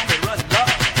you can call me Run Love.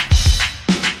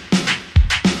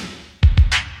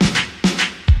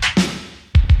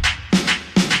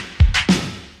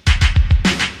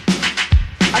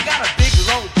 I got a big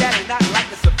long caddy, not like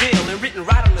a Seville, and written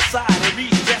right on the side and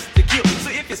read just to kill. So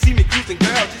if you see me cruising,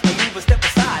 girl, just to move a step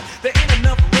aside. There ain't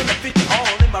enough room to fit you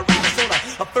all in my rider, so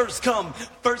a first come,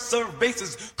 first serve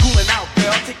basis. Cooling out,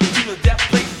 girl, take you to the death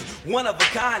places. One of a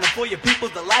kind, and for your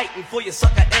people's delight, and for your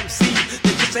sucker MCs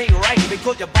that just ain't right,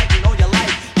 because you're biting on your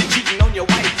life, you're cheating on your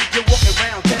wife, you're walking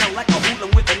around town like a hooligan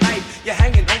with a knife, you're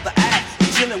hanging on the ass,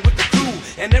 you're chilling with the crew,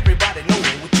 and everybody knows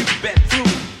what you've been through.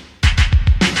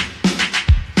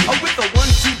 Oh, with a 1,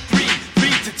 2, 3,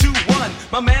 3 to 2, 1.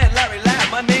 My man Larry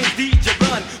Lab, my name's DJ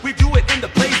Run. We do it in the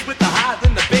place with the highs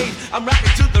and the bass. I'm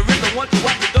rocking to the rhythm, want to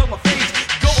watch the dog my face.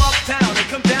 Go uptown and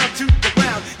come down to the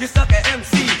ground. You sucker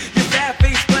MC, you sad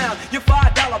face clown. You're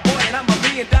 $5 boy and I'm $1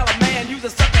 million man. You's a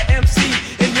sucker MC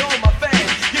and you're my fan.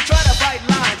 You try to write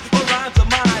lines or rhymes of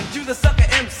mine. You's a sucker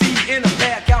MC in a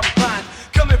bad Calvin Klein.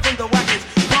 Coming from the wackest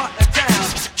part of town,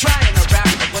 trying to rap,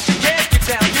 but you can't get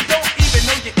down. You don't even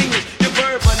know your English, your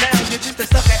verbal now. You're just a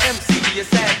sucker MC, you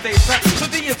sad face clown. So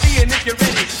DMC, and if you're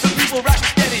ready, the people rock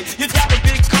steady. You drive a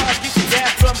big car, get your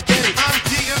gas from Getty. I'm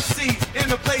DMC in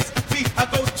the place to be. I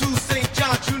go to St.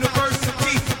 John's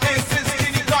University, and since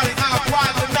kindergarten I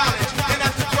acquired the knowledge. And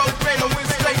at the 12th grade I went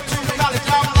straight to college.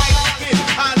 I'm like a kid,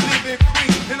 I live in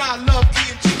Queens, and I love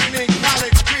eating chicken in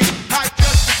college green. I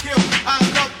just to kill, I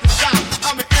love to shop.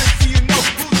 I'm an MC, you know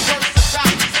who's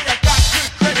versatile. Say I got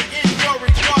good credit in your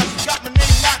regards. Got my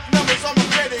name, not numbers on my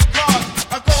credit card.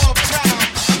 I go uptown, I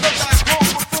look like home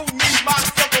for food, need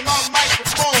myself and my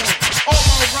microphone. All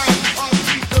my rhymes are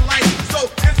sweet delight, so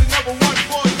it's the number one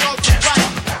for y'all to write.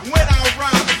 When I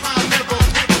rhyme, I never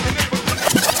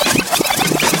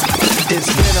It's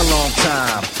been a long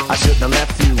time, I shouldn't have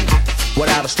left you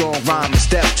without a strong rhyme to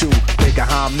step to. Think of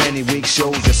how many weeks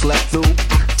shows you slept through.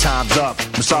 Time's up,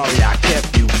 I'm sorry I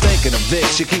kept you thinking of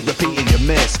this. You keep repeating your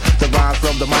miss the rhymes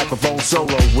from the microphone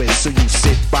solo with. So you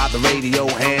sit by the radio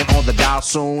and on the dial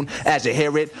soon. As you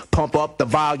hear it, pump up the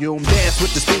volume. Dance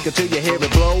with the speaker till you hear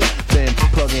it blow. Then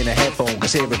plug in a headphone,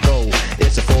 cause here it go.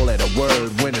 It's a 4-letter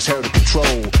word when it's heard to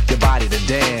control your body to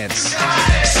dance.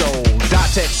 So dot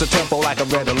text a tempo like a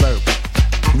red alert.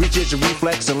 Reach your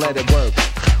reflex and let it work.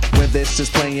 When this is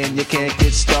playing, you can't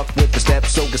get stuck with the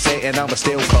steps. So say, and I'ma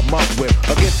still come up with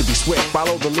a gift to be swift.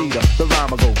 Follow the leader, the rhyme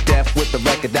will go deaf with the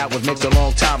record that was mixed a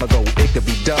long time ago. It could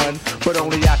be done, but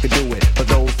only I could do it. For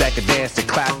those that can dance and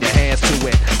clap your hands to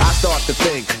it. I start to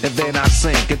think, and then I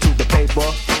sink into the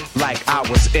paper like I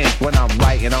was ink. When I'm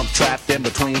writing, I'm trapped in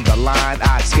between the line.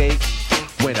 I escape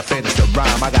when I finish the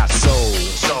rhyme. I got soul,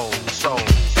 soul, soul.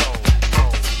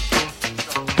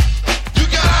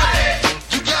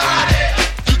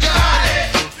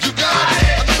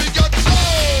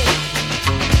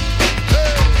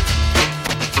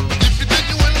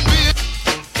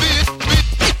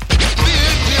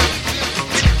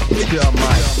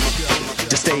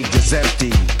 The stage is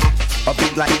empty. A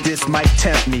beat like this might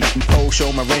tempt me. Pole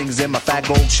show my rings and my fat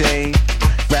gold chain.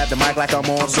 Grab the mic like I'm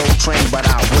on Soul Train, but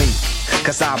I wait,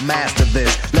 cause I master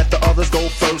this. Let the others go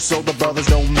first so the brothers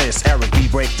don't miss. Eric B,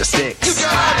 break the sticks. You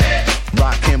got it.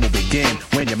 Rock him will begin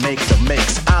when you make the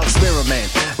mix. I'll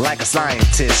experiment like a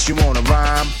scientist. You wanna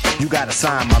rhyme? You gotta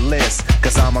sign my list.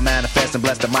 Cause I'm a manifest and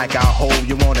bless the mic I'll hold.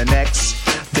 You want an X?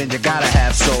 Then you gotta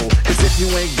have soul. Cause if you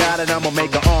ain't got it, I'ma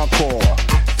make an encore.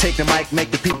 Take the mic,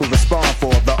 make the people respond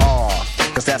for the R.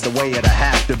 Cause that's the way it'll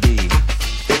have to be.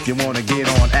 If you wanna get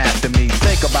on after me,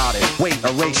 think about it. Wait,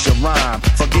 erase your rhyme,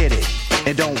 forget it.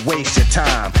 And don't waste your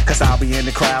time, cause I'll be in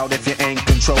the crowd if you ain't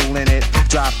controlling it.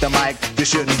 Drop the mic, you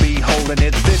shouldn't be holding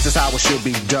it. This is how it should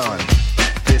be done.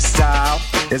 This style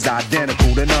is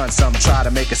identical to none. Some try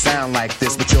to make it sound like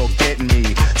this, but you're getting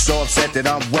me. So upset that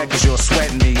I'm wet cause you're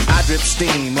sweating me. I drip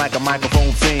steam like a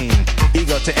microphone theme.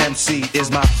 Ego to MC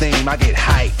is my theme. I get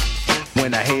hype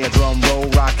when I hear drum roll.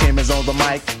 Rock him is on the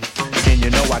mic, and you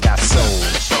know I got soul.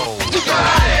 You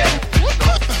got it. You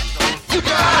got it. You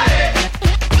got it.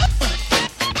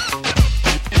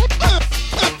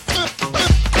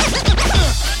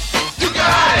 You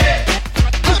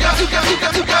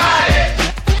got it.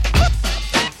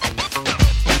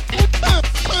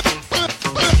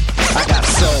 I got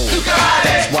soul.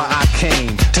 That's why I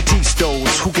came to teach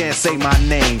those who can't say say my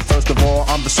name. First of all,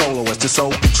 I'm the soloist, the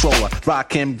soul controller.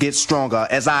 Rakim gets stronger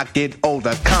as I get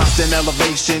older. Constant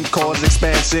elevation, cause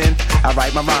expansion. I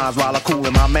write my rhymes while I cool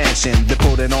in my mansion. They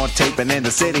put it on tape and in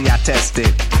the city I test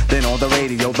it. Then on the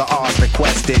radio, the R's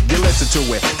requested. You listen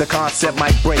to it, the concept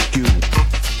might break you.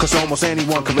 Cause almost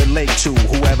anyone can relate to.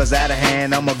 Whoever's out of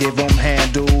hand, I'ma give them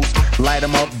handles. Light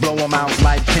them up, blow them out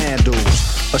like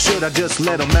candles. Or should I just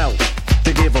let them melt?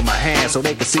 To give them a hand so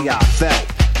they can see how I felt.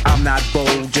 I'm not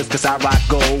bold just cause I rock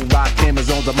gold. Rakim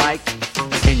is on the mic,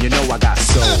 and you know I got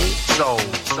soul. Soul,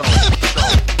 soul,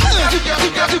 soul. You got it.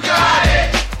 You got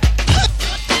it.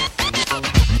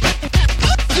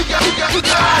 You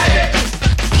got it.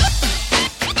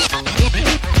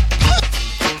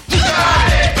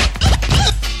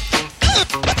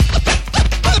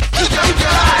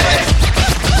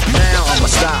 Now I'ma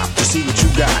stop to see what you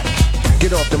got.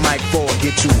 Get off the mic before it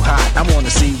get too hot. I wanna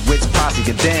see which posse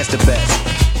can dance the best.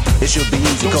 It should be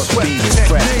easy cause the beat is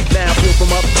fresh. Now we're from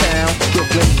uptown,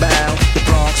 Brooklyn bound, the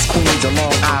Bronx, Queens, and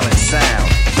Long Island Sound.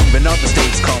 Even other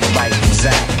states come right from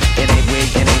Zach. It ain't wig,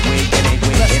 it ain't wig, it ain't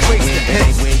wig, it ain't wig, it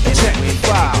ain't wig, it ain't wig,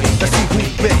 file. Let's see who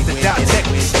bit the dot-tech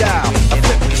style. I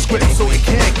flip the script so it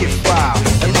can't get filed.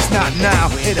 At least not now,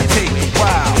 it'll take a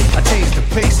while. I change the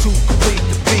pace to complete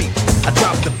the beat. I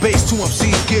drop the bass to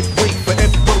MCs get weak. For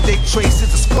every road they trace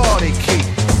is a scar they keep.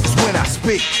 Cause when I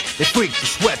speak, they freak to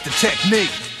sweat the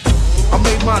technique. I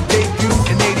made my debut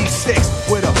in '86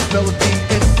 with a melody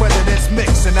in President's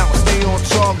mix. And I will stay on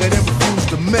target and refuse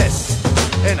to miss.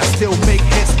 And I still make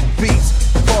hits for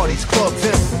beats. Parties, clubs,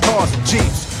 and cars and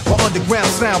jeeps. My underground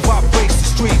sound vibrates the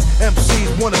streets.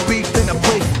 MCs wanna beat, then I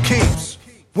play for keeps.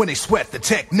 When they sweat the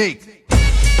technique.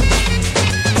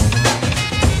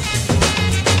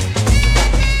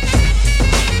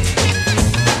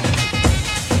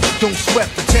 Don't sweat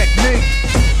the technique.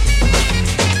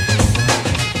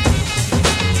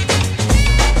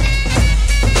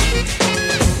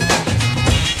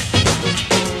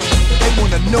 They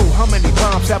wanna know how many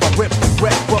rhymes have I ripped and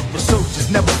wrecked, but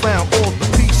researchers never found all the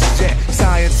pieces yet.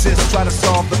 Scientists try to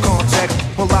solve the context.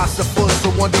 Philosophers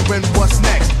are wondering what's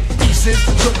next. Pieces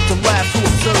took the lab to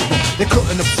observe them. They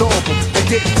couldn't absorb them, they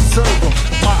didn't deserve them.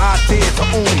 My ideas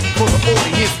are only for the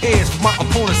audience ears. For my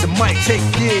opponents it might take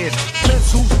years.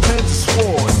 Pencils, pens, and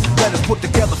swords. Letters put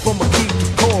together from a key to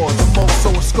chords. I'm also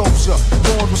a sculpture,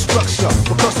 born with structure.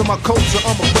 Because of my culture,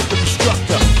 I'm a rhythm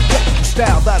instructor. Technical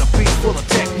style that'll be full of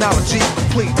technology.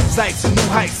 Complete sights and new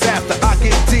heights after I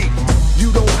get deep.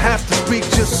 You don't have to speak,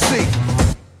 just see.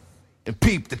 And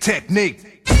peep the technique.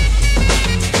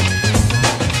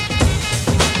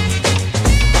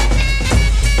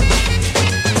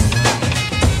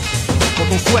 But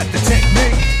don't sweat the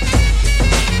technique.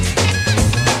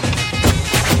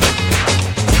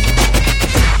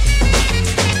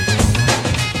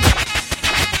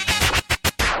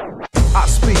 I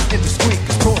speak indiscreet,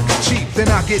 cause talking cheap. Then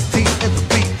I get deep in the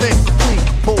beat, then complete.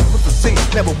 Composed with the Z,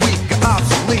 never weak or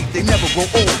obsolete. They never grow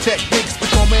old, techniques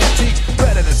become antiques.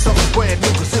 Better than something brand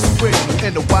new, cause it's original.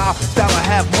 In the wild, style I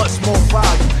have much more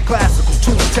value. Classical,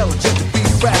 too intelligent to be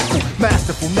radical.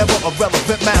 Masterful, never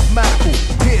irrelevant, mathematical.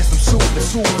 Here's some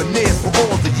souvenirs for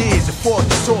all the years. And for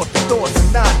the sort of thoughts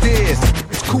and ideas.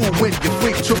 It's cool when you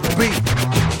freak to the beat.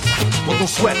 But don't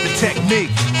sweat the technique.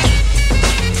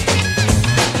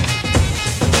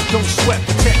 Don't sweat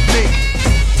the technique.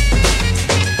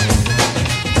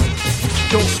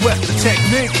 Don't sweat the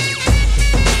technique.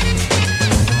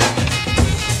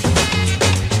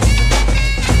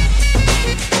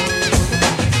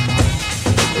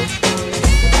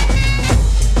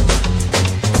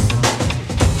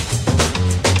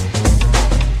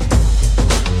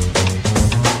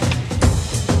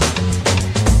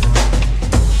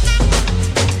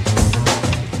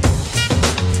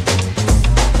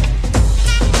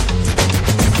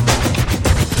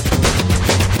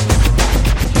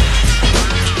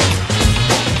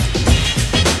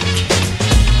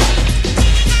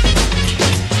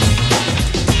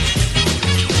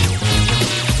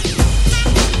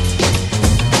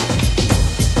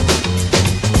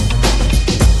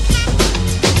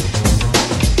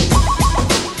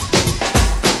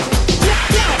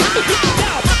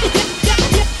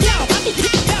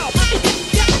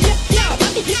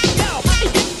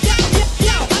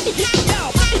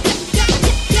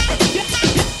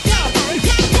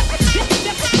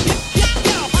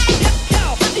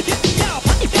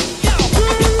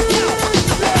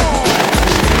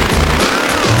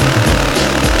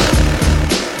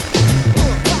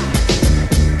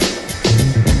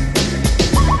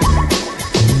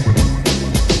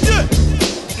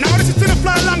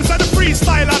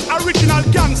 Original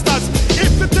gangsters.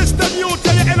 If you test them, you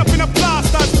tell you end up in a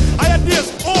blasters. I had this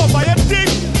over.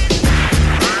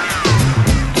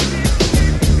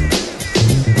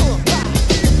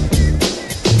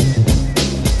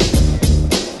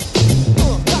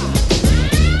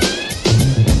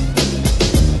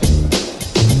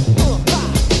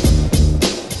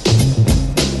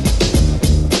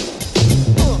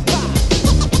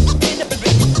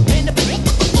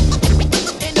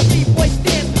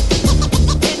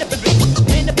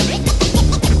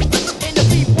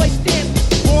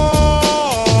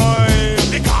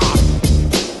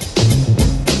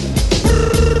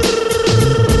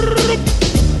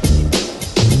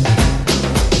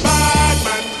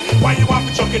 Why you want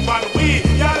to chuck it on we?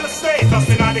 Y'all stay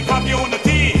dusting on the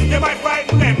community. You might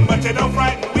frighten them, but you don't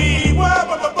frighten we.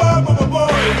 Whoa,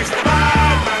 boy, Mr.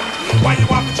 Badman. Why you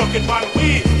want to chuck it on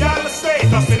we? Y'all stay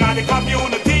dusting on the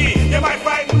community. You might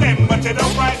frighten them, but you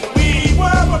don't frighten we.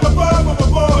 Whoa,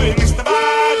 boy, Mr.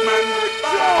 Badman.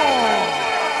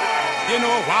 You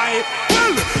know why?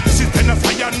 Well, this is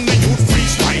Tenafly and the youth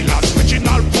freestylers.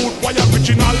 Original food boy,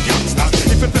 original gangsters.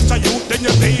 If you test a youth, then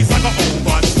your days are go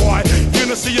over, boy. You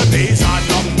know see your days are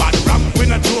numbered. Ramp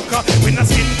with a joker, with a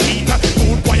skin teeter.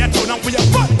 Food boy a town and we a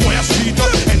fat boy a streeter.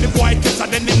 And the boy gets and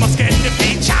then they must get the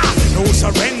feature. No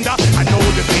surrender, I know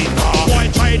the fever. Boy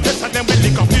try this and then we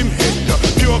lick up him head.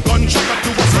 Pure gunshot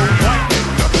to a sound white head.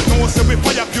 No say we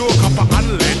fire pure copper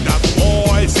and lead.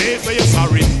 Boy say you're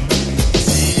sorry.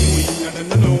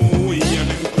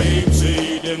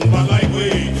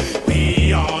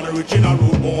 Original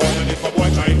rude boy, and if a boy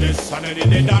try this, and then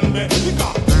they done me.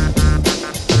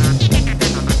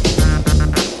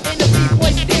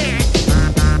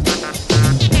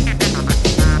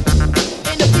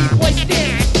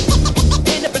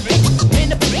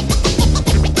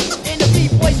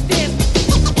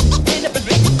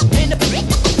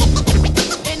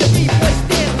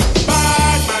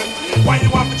 Why you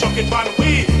want to chuck it on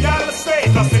we? Y'all stay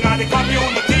dusting on the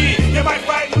community. You might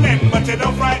frighten them, but you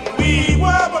don't frighten we.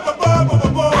 Boy,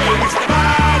 Mr.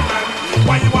 Badman.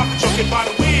 Why you want to chuck it on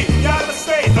we? Y'all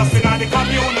stay dusting on the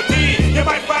community. You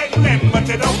might frighten them, but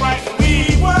you don't frighten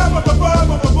we.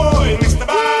 Boy, Mr.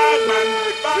 Badman.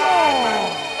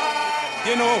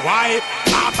 You know why?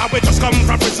 After we just come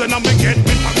from prison and we get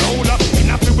with a roller. In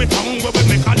a few with tongue where we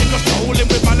make a little strolling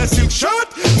with a silk shirt,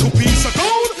 2 pieces of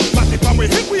gold. When we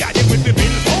hit, we had it with the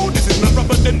billboard. This is not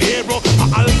Robert De Niro or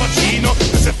Al Pacino.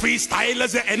 This is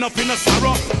freestylers, you end up in a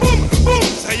sorrow. Boom, boom,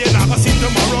 say you never see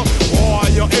tomorrow. Boy,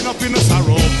 you end up in a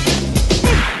sorrow.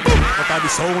 Boom, boom, but at the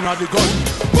sound of the gun.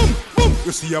 Boom, boom,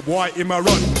 you see a boy in my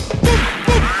run. Boom,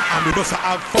 boom, and we just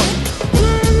have fun.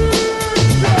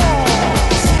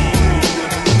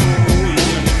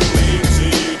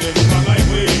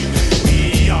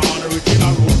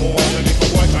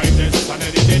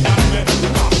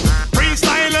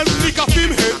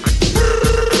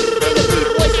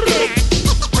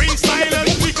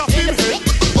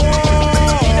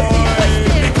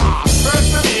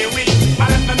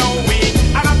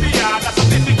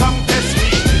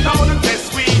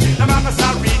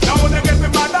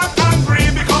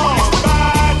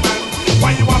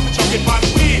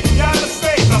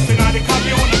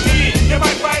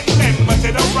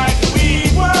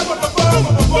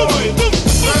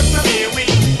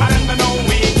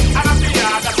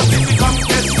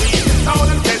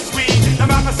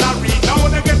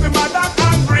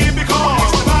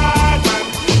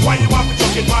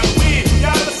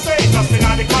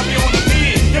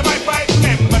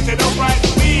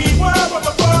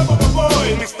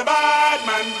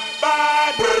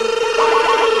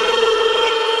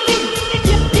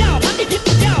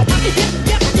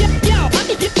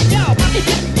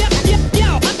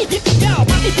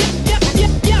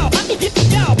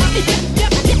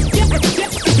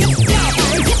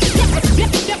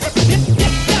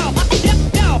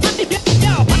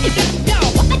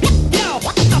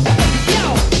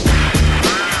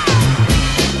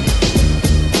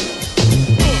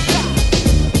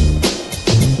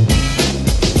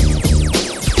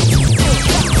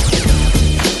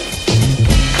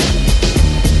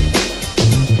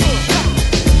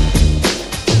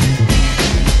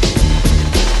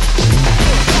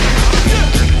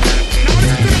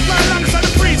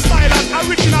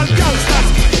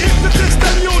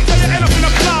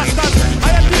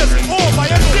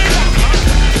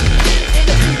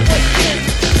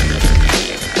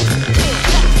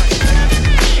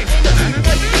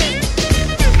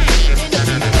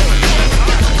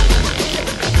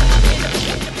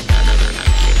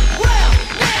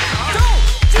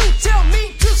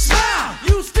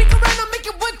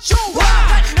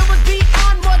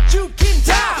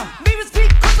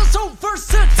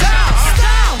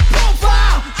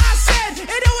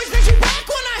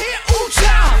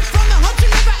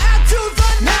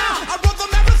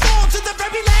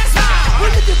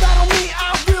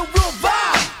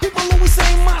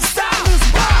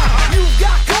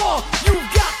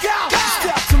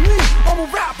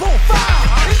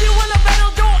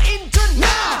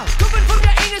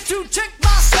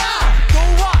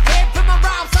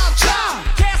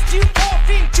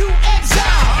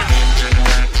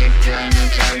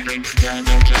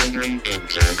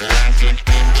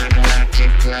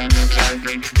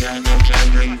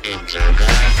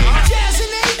 Jazz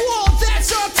and A-Wall,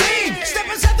 that's our team. Step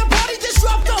inside the party,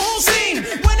 disrupt the whole scene.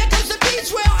 When it comes to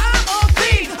beats, well, I'm on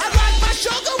theme. I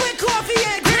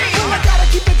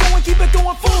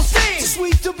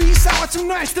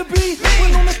nice to be.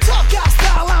 When on the tough guy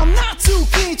style, I'm not too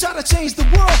keen. Try to change the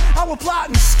world, I will plot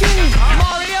and scheme.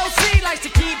 Mario C likes to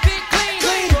keep it clean.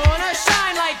 Gonna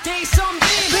shine like day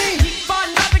sunbeam. Keep on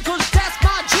rapping 'cause that's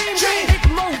my dream. Hit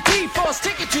Mo D for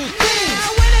stick it to theme.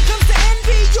 Now when it comes to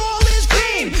envy, all is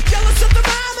green. Jealous of the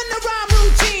rhyme and the rhyme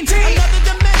routine. Another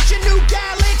dimension, new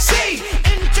galaxy.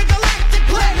 Intergalactic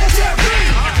planetary.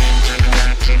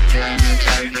 Intergalactic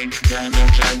planetary,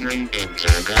 planetary,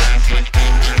 intergalactic,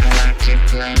 intergalactic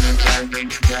planetary,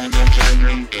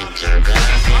 planetary,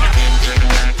 intergalactic,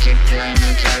 intergalactic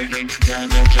planetary,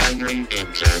 planetary,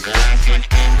 intergalactic,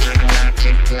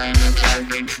 intergalactic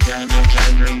planetary,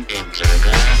 planetary,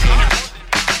 intergalactic.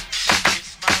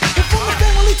 From the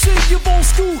family tree, your old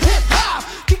school hip hop.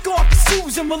 Kick off your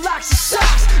shoes and relax your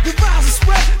socks. The rhymes are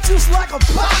spread just like a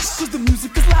box. 'Cause the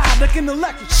music is loud like an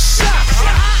electric shock.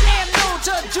 I am known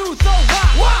to do the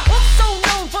rock. Also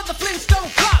known for the Flintstone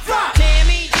clock.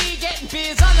 Tammy E getting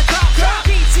beers on the clock.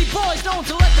 Beatsy Boys known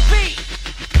to let the beat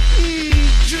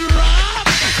drop.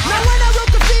 Now when I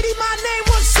wrote graffiti, my name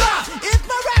was Slop. If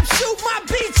my rap shoot, my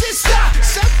beats is stop.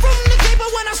 Set from the table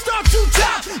when I start to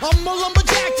drop. I'm a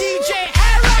lumberjack DJ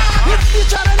era. If you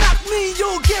try to knock me,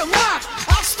 you'll get rocked.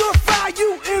 I'll stir fry you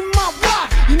in my rock.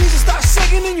 You need to start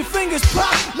shaking and your fingers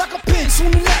pop like a pinch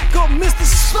on the neck of Mr.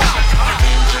 Slop.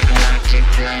 Intergalactic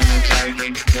planetary,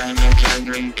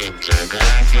 planetary,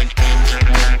 intergalactic,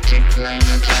 intergalactic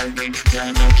planetary,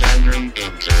 planetary,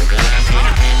 intergalactic,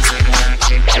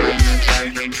 intergalactic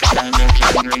planetary,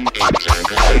 planetary,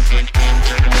 intergalactic,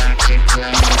 intergalactic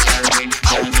planetary,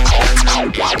 planetary,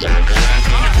 intergalactic.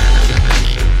 Another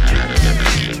dimension, another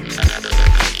dimension, another dimension, another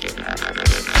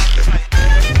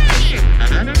dimension,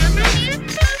 another dimension,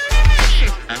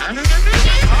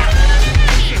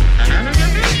 another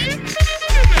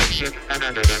dimension,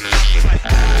 another dimension.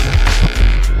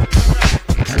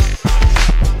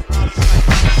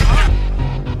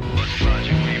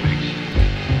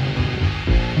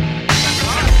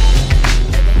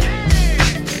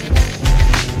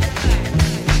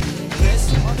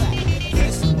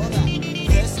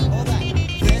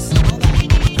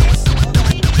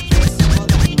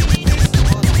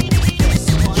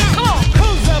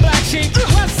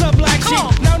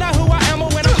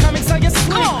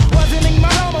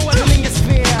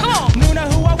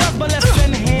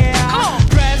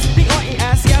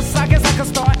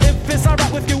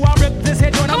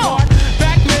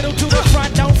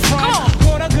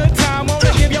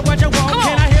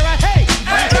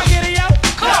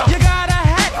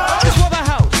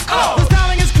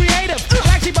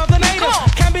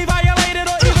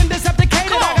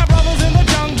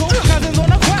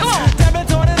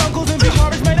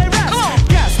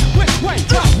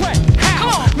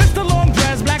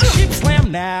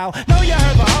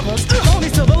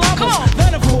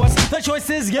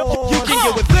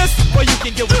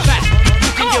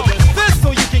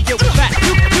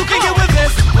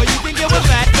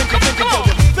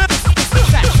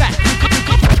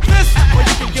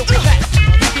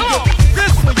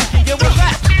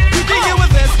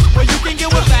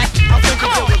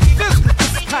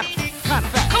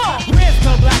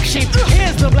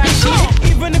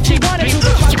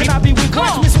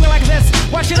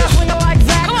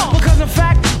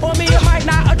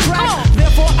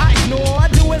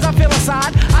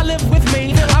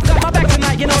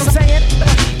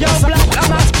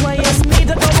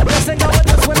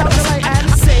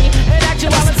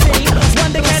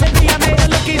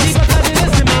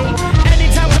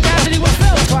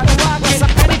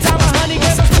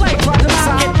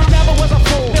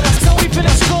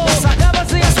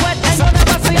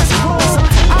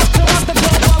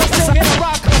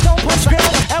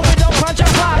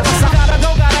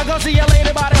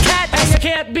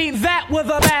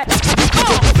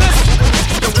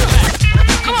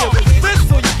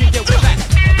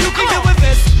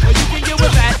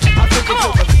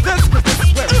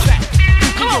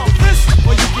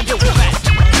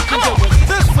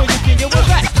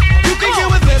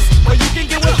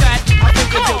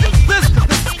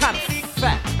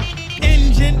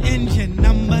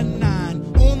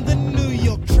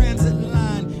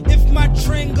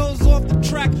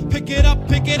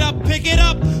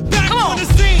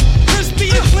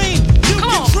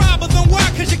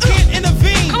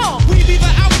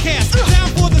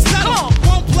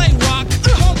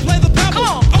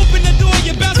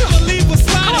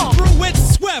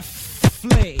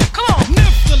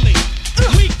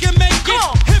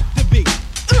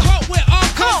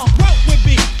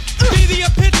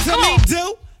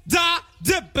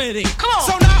 dippity.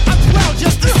 So now I dwell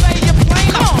just to say you're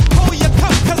plain up. Pull your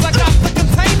cup cause I got the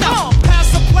container.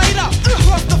 Pass the plate up,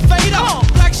 cross the fader.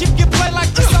 Black sheep get play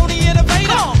like the Sony Innovator.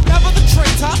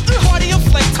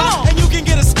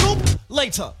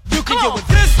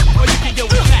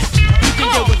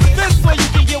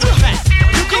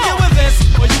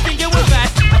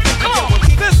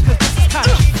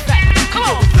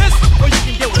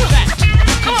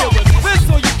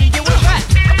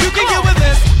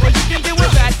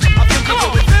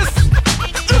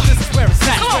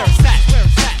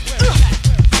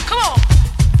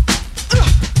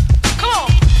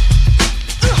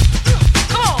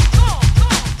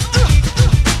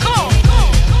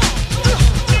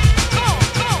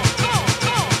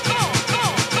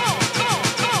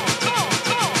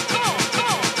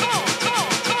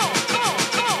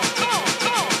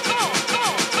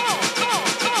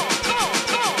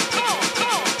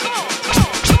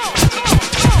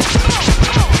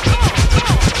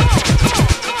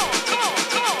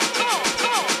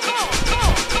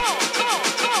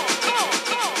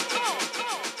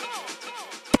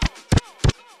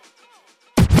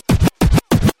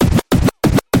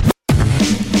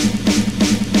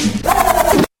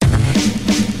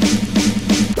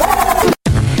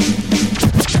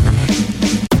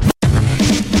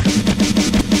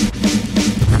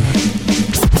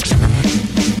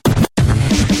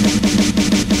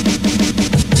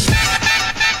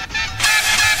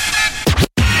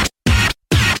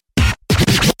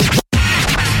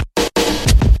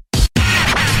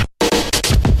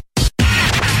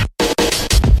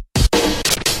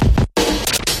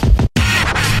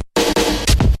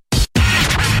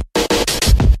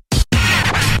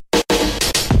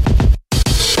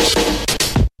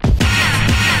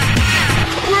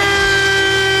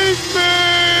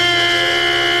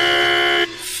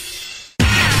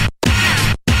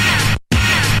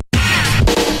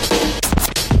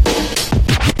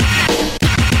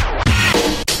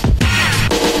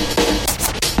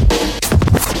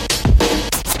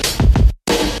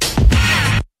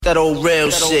 That old real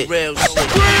shit.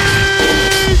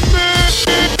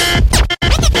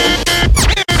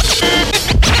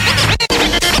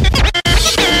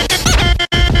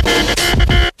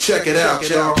 Check it out,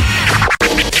 y'all.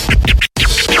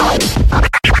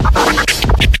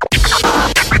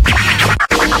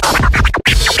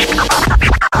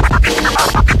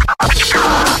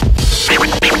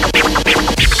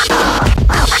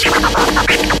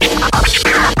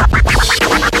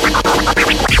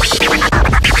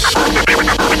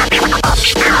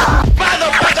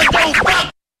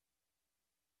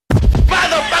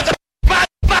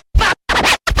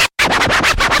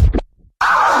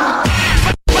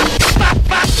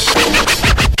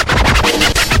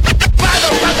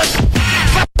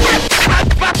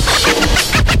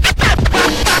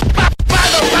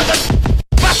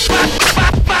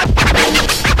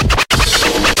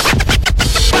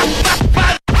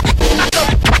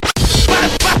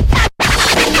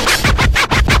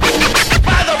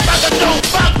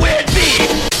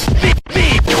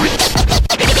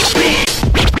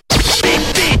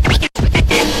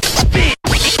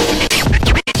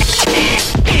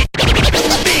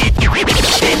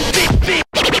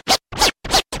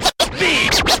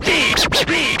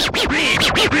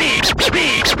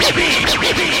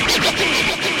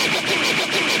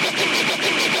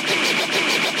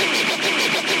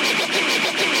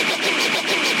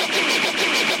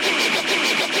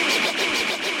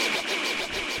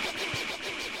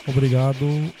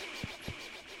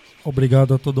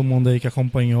 Obrigado a todo mundo aí que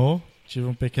acompanhou. Tive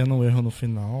um pequeno erro no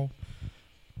final.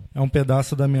 É um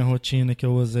pedaço da minha rotina que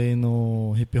eu usei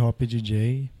no Hip Hop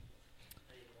DJ.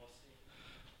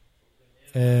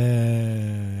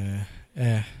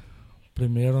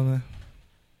 Primeiro, né?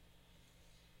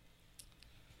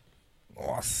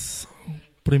 Nossa.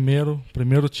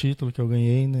 Primeiro título que eu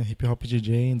ganhei, né? Hip Hop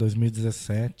DJ em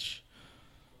 2017.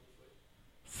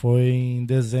 Foi em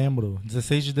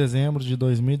 16 de dezembro de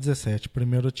 2017.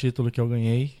 Primeiro título que eu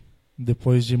ganhei,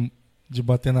 depois de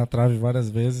bater na trave várias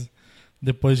vezes,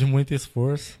 depois de muito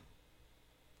esforço.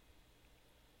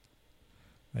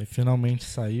 Aí finalmente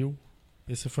saiu.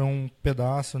 Esse foi um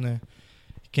pedaço, né?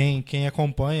 Quem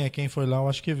acompanha, quem foi lá, eu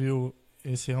acho que viu.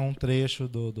 Esse é um trecho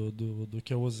do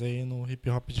que eu usei no Hip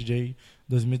Hop DJ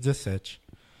 2017.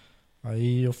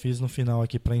 Aí eu fiz no final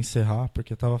aqui pra encerrar,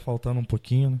 porque tava faltando um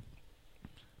pouquinho, né?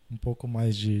 Um pouco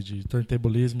mais de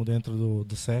turntablismo dentro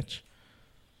do set.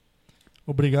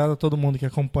 Obrigado a todo mundo que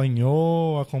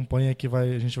acompanhou. Acompanha que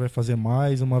a gente vai fazer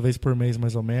mais, uma vez por mês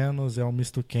mais ou menos. É um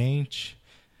misto quente,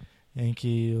 em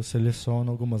que eu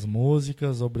seleciono algumas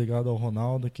músicas. Obrigado ao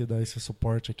Ronaldo que dá esse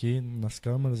suporte aqui nas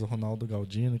câmeras. O Ronaldo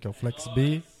Galdino, que é o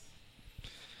FlexB.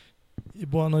 E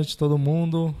boa noite a todo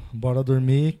mundo. Bora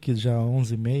dormir, que já é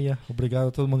 11h30. Obrigado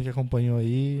a todo mundo que acompanhou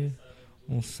aí.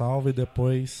 Um salve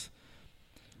depois.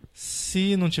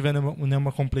 Se não tiver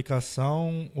nenhuma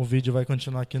complicação, o vídeo vai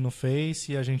continuar aqui no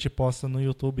Face e a gente posta no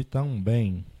YouTube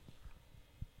também.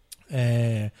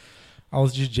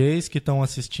 Aos DJs que estão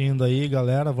assistindo aí,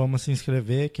 galera, vamos se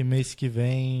inscrever, que mês que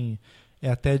vem é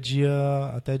até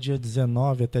dia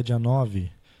 19, até dia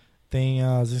 9. Tem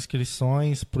as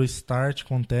inscrições para o Start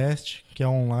Contest, que é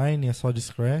online, é só de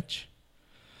Scratch.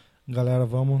 Galera,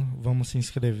 vamos se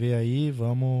inscrever aí,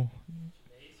 vamos...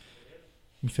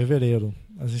 Em fevereiro.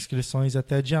 As inscrições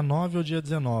até dia 9 ou dia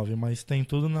 19, mas tem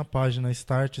tudo na página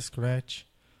Start Scratch.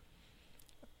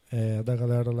 Da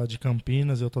galera lá de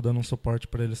Campinas, eu tô dando um suporte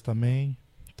para eles também.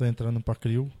 Tô entrando pra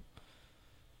CRIO.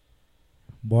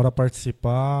 Bora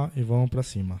participar e vamos pra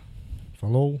cima.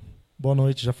 Falou? Boa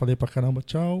noite, já falei pra caramba.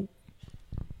 Tchau.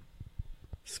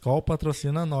 Skol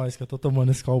patrocina nós, que eu tô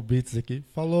tomando Skol Beats aqui.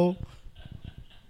 Falou!